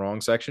deals gone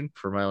wrong section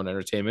for my own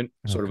entertainment,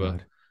 Oh sort of a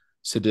God.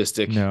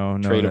 sadistic No,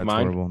 trait of that's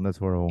mine. horrible. That's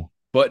horrible.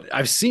 But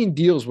I've seen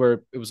deals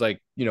where it was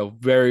like,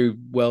 very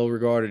well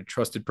regarded,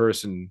 trusted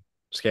person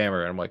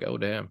scammer. And I'm like, oh,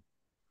 damn.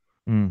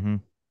 Mm-hmm.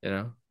 You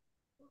know,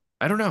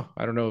 I don't know.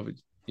 I don't know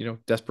if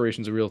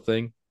desperation's a real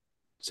thing.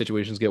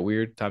 Situations get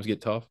weird, times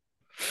get tough.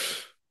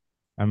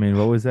 I mean,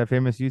 what was that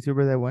famous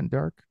YouTuber that went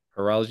dark?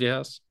 Horology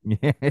house.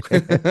 Yeah.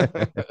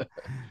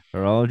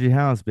 Horology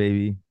House,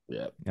 baby.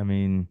 Yeah. I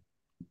mean,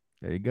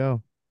 there you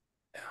go.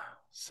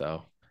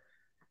 So,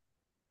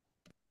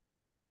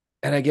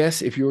 and I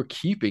guess if you're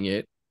keeping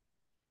it,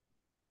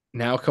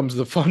 now comes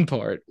the fun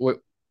part.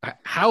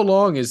 How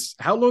long is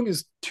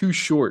too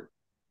short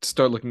to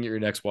start looking at your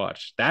next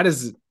watch? That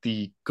is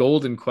the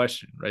golden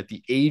question, right?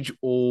 The age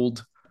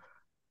old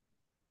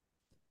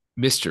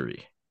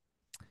mystery.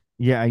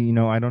 Yeah, I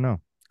don't know.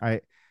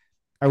 I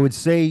I would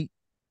say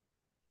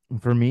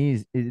for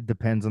me, it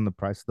depends on the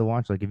price of the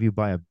watch. Like if you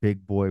buy a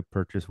big boy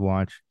purchase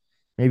watch,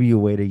 maybe you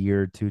wait a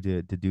year or two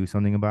to do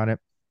something about it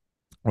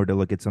or to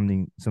look at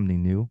something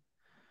new.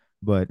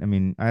 But I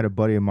mean, I had a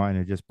buddy of mine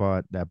who just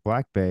bought that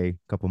Black Bay a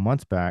couple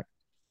months back,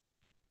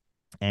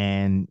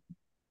 and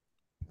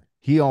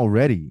he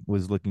already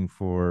was looking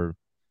for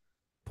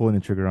pulling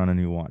the trigger on a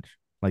new watch,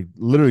 like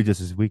literally just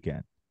this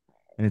weekend.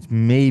 And it's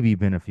maybe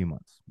been a few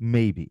months,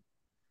 maybe.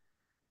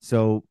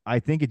 So I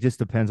think it just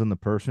depends on the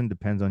person,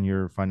 depends on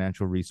your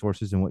financial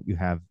resources and what you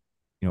have,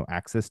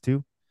 access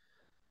to.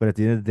 But at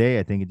the end of the day,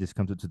 I think it just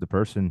comes up to the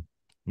person,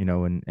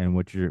 and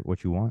what you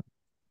want.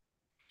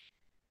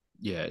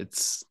 Yeah,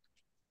 it's.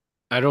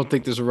 I don't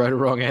think there's a right or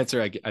wrong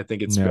answer. I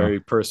think it's No, very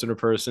person to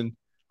person.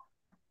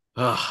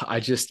 I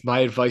just my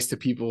advice to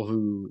people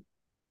who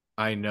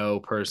I know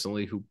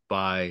personally who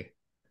buy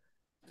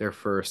their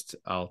first,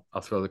 I'll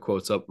throw the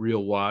quotes up,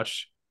 real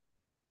watch.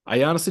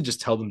 I honestly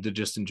just tell them to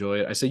just enjoy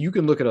it. I say you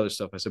can look at other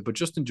stuff. I said, but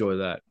just enjoy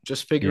that.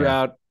 Just figure yeah,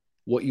 out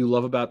what you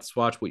love about this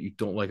watch, what you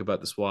don't like about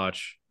this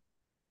watch.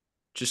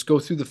 Just go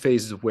through the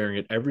phases of wearing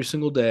it every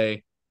single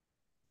day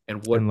and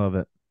and what, love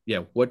it. yeah,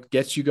 what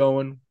gets you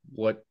going,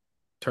 what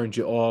turns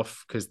you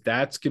off, because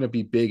that's going to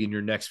be big in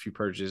your next few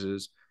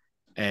purchases.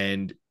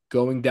 And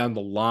going down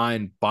the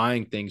line,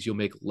 buying things, you'll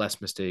make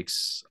less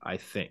mistakes, I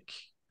think.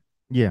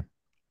 Yeah.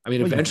 I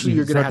mean, Well, eventually you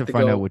you're going to start have to to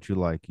find out go, what you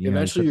like. You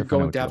eventually start you're to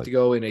find out going to what you have to like.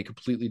 go in a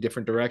completely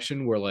different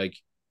direction where like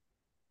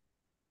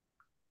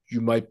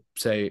you might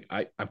say,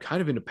 I'm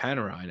kind of into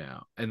Panerai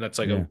now. And that's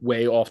like a Yeah.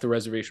 way off the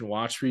reservation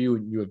watch for you.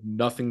 And you have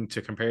nothing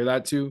to compare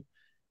that to.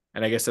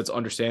 And I guess that's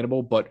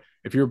understandable. But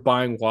if you're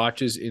buying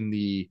watches in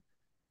the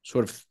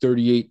sort of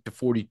 38 to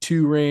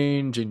 42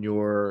 range and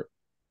you're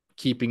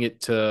keeping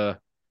it to,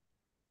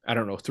 I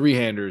don't know, three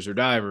handers or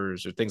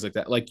divers or things like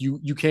that, like you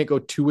can't go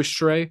too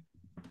astray.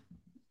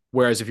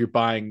 Whereas if you're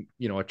buying,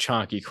 a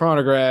chunky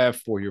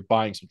chronograph or you're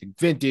buying something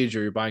vintage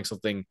or you're buying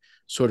something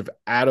sort of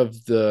out of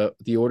the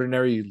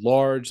ordinary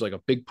large, like a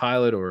big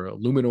pilot or a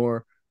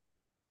Luminor,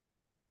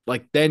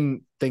 like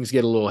then things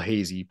get a little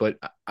hazy. But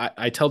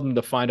I tell them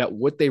to find out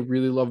what they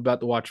really love about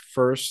the watch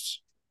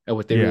first and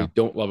what they really Yeah.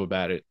 don't love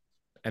about it.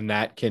 And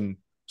that can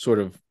sort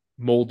of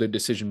mold their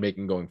decision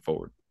making going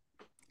forward.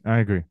 I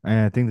agree. And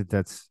I think that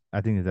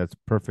that's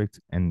perfect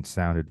and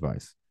sound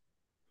advice.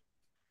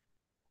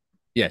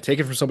 Yeah, take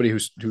it from somebody who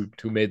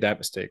made that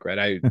mistake, right?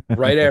 I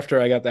right after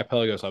I got that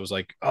Pelagos, I was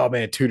like, oh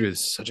man, Tudor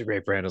is such a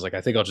great brand. I was like,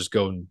 I think I'll just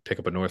go and pick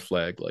up a North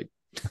Flag. Like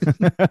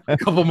a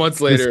couple months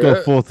Just go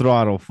later, full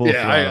throttle, full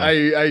yeah,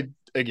 throttle. I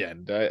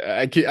again,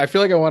 I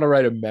feel like I want to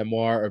write a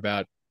memoir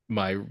about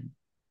my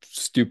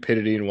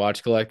stupidity in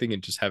watch collecting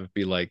and just have it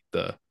be like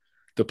the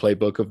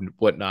playbook of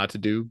what not to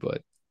do.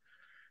 But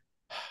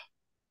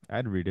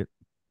I'd read it.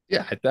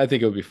 yeah, I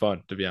think it would be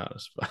fun to be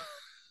honest.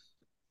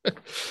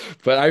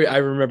 But I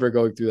remember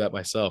going through that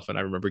myself, and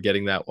I remember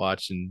getting that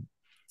watch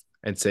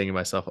and saying to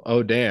myself,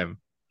 "Oh damn."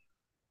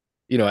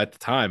 At the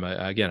time,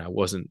 I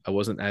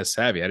wasn't as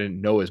savvy. I didn't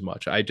know as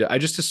much. I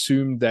just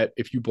assumed that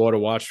if you bought a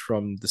watch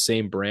from the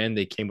same brand,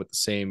 they came with the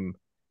same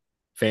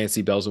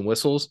fancy bells and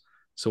whistles.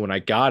 So when I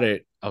got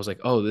it, I was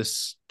like, oh,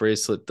 this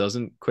bracelet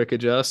doesn't quick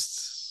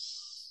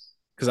adjust.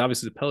 Because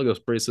obviously the Pelagos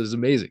bracelet is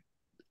amazing.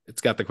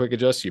 It's got the quick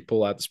adjust. You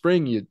pull out the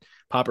spring, you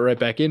pop it right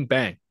back in,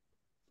 bang,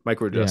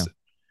 micro Yeah. adjust it.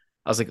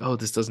 I was like, oh,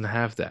 this doesn't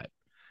have that.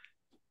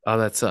 Oh,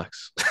 that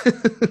sucks.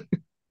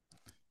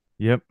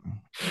 Yep.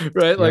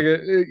 Right? Like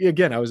Yep.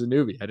 again, I was a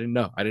newbie. I didn't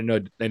know. I didn't know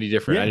any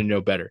different. I Yeah. didn't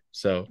know better.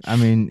 So I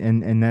mean,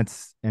 and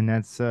that's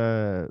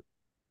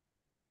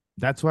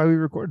why we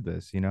record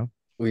this.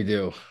 we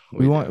do. We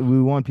We want do.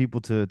 we want people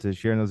to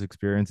share those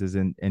experiences,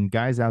 and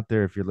guys out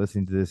there, if you're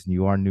listening to this and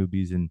you are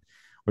newbies, and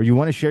or you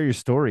want to share your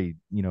story,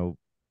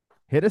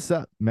 hit us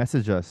up,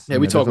 message us. Yeah,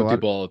 we talk with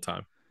people all the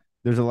time.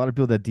 There's a lot of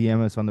people that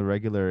DM us on the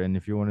regular, and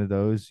if you're one of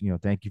those,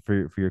 thank you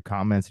for your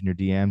comments and your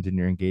DMs and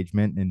your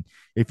engagement. And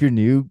if you're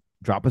new,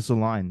 drop us a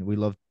line. We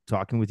love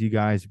talking with you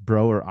guys.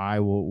 Bro or I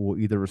will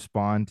either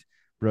respond.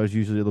 Bro's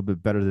usually a little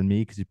bit better than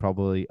me because he's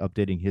probably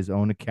updating his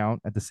own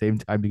account at the same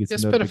time he gets Yeah,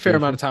 the spent a fair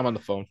amount of notification. time on the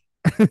phone.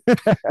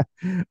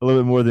 A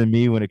little bit more than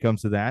me when it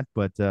comes to that,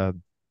 but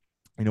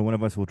one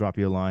of us will drop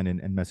you a line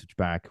and message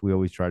back. We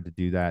always try to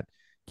do that,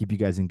 keep you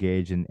guys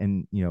engaged,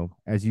 and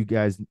as you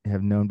guys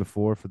have known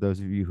before, for those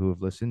of you who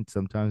have listened,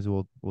 sometimes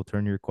we'll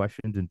turn your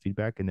questions and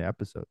feedback into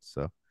episodes.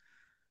 So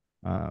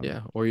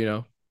Yeah, um,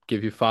 or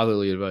give you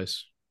fatherly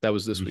advice. That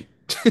was this give week.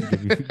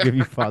 you give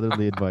you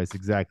fatherly advice,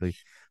 exactly.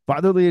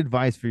 Fatherly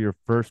advice for your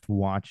first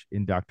watch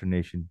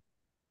indoctrination.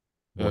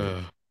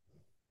 Warning.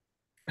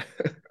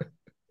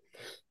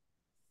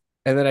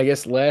 And then I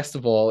guess last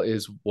of all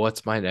is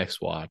what's my next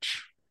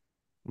watch,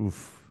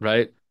 Oof.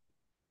 right?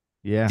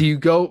 Yeah. Do you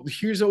go?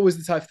 Here's always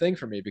the tough thing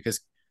for me because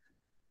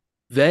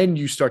then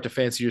you start to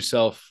fancy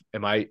yourself.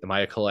 Am I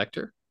a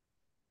collector?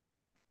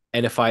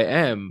 And if I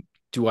am,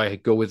 do I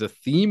go with a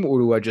theme or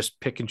do I just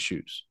pick and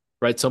choose?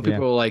 Right? Some Yeah.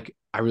 people are like,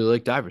 I really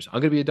like divers.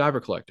 I'm gonna be a diver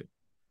collector.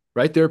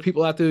 Right? There are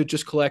people out there who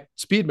just collect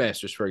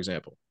Speedmasters, for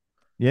example.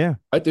 Yeah.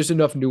 Right? There's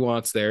enough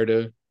nuance there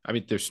to. I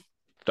mean, there's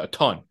a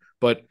ton,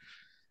 but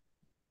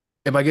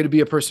am I going to be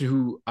a person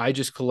who I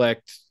just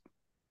collect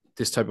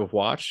this type of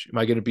watch? Am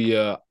I going to be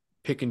a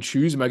pick and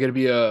choose? Am I going to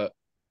be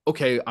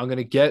okay, I'm going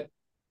to get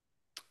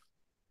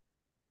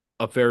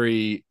a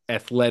very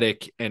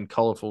athletic and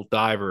colorful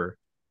diver,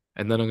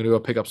 and then I'm going to go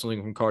pick up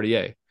something from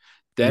Cartier.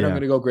 Then I'm Yeah.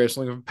 going to go grab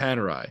something from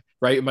Panerai,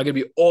 right? Am I going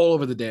to be all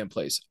over the damn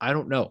place? I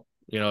don't know.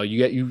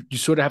 You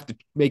sort of have to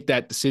make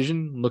that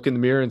decision, look in the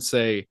mirror and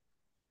say,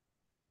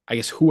 I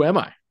guess, who am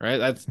I?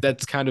 Right.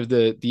 That's kind of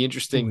the Who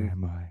interesting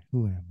am I?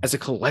 Who am as I? a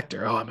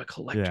collector. Oh, I'm a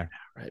collector Yeah.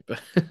 now, right?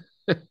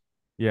 But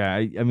Yeah.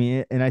 I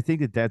mean, and I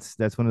think that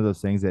that's one of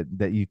those things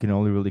that you can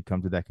only really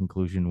come to that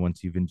conclusion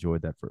once you've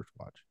enjoyed that first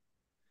watch.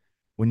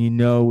 When you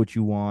know what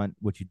you want,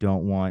 what you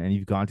don't want, and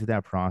you've gone through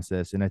that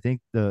process. And I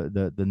think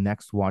the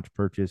next watch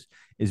purchase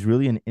is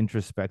really an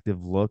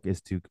introspective look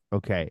as to,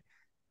 okay,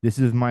 this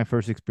is my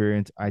first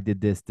experience. I did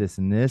this, this,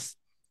 and this.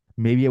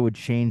 Maybe I would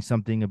change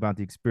something about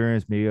the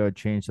experience. Maybe I would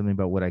change something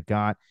about what I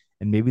got.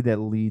 And maybe that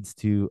leads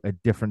to a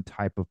different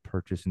type of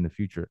purchase in the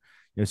future.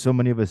 So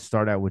many of us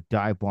start out with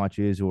dive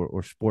watches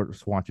or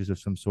sports watches of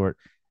some sort.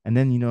 And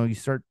then, you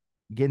start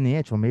getting the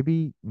itch. Well,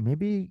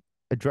 maybe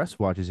a dress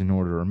watch is in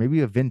order, or maybe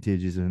a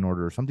vintage is in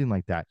order, or something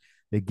like that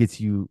that gets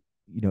you,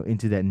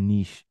 into that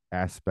niche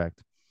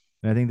aspect.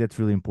 And I think that's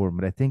really important.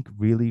 But I think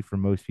really for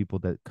most people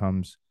that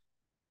comes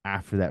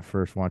after that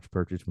first watch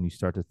purchase when you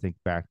start to think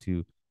back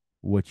to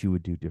what you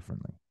would do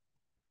differently.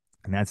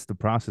 And that's the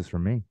process for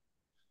me.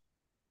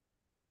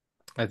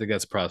 I think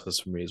that's a process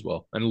for me as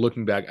well. And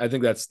looking back, I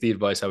think that's the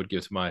advice I would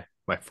give to my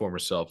former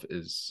self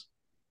is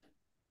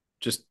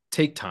just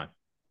take time.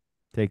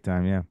 Take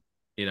time, yeah.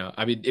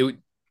 I mean, it would.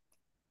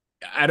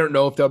 I don't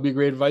know if that would be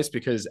great advice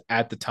because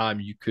at the time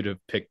you could have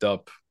picked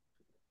up,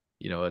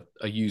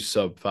 a used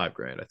sub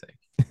 $5,000, I think.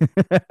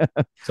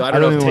 So I I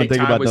don't know don't if even want take to think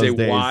time about was a those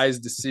days. wise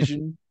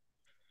decision,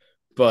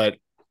 but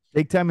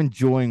Take time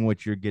enjoying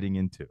what you're getting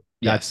into.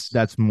 That's yes,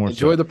 that's more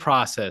enjoy so. the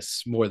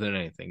process more than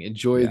anything.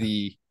 Enjoy Yeah.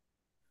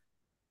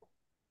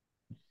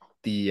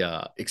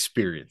 the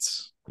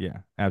experience, Yeah,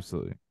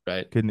 absolutely.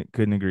 right?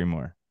 Couldn't agree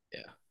more. Yeah.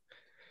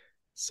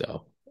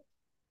 So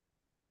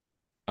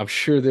I'm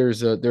sure there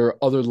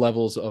are other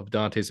levels of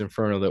Dante's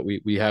Inferno that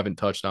we haven't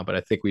touched on, but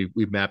I think we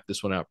mapped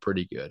this one out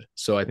pretty good.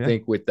 So I Yeah.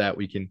 think with that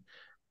we can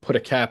put a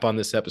cap on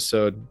this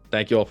episode.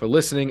 Thank you all for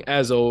listening.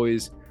 As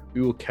always,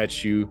 we will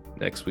catch you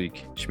next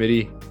week.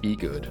 Schmitty, be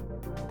good.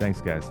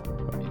 Thanks, guys.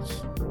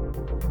 Peace.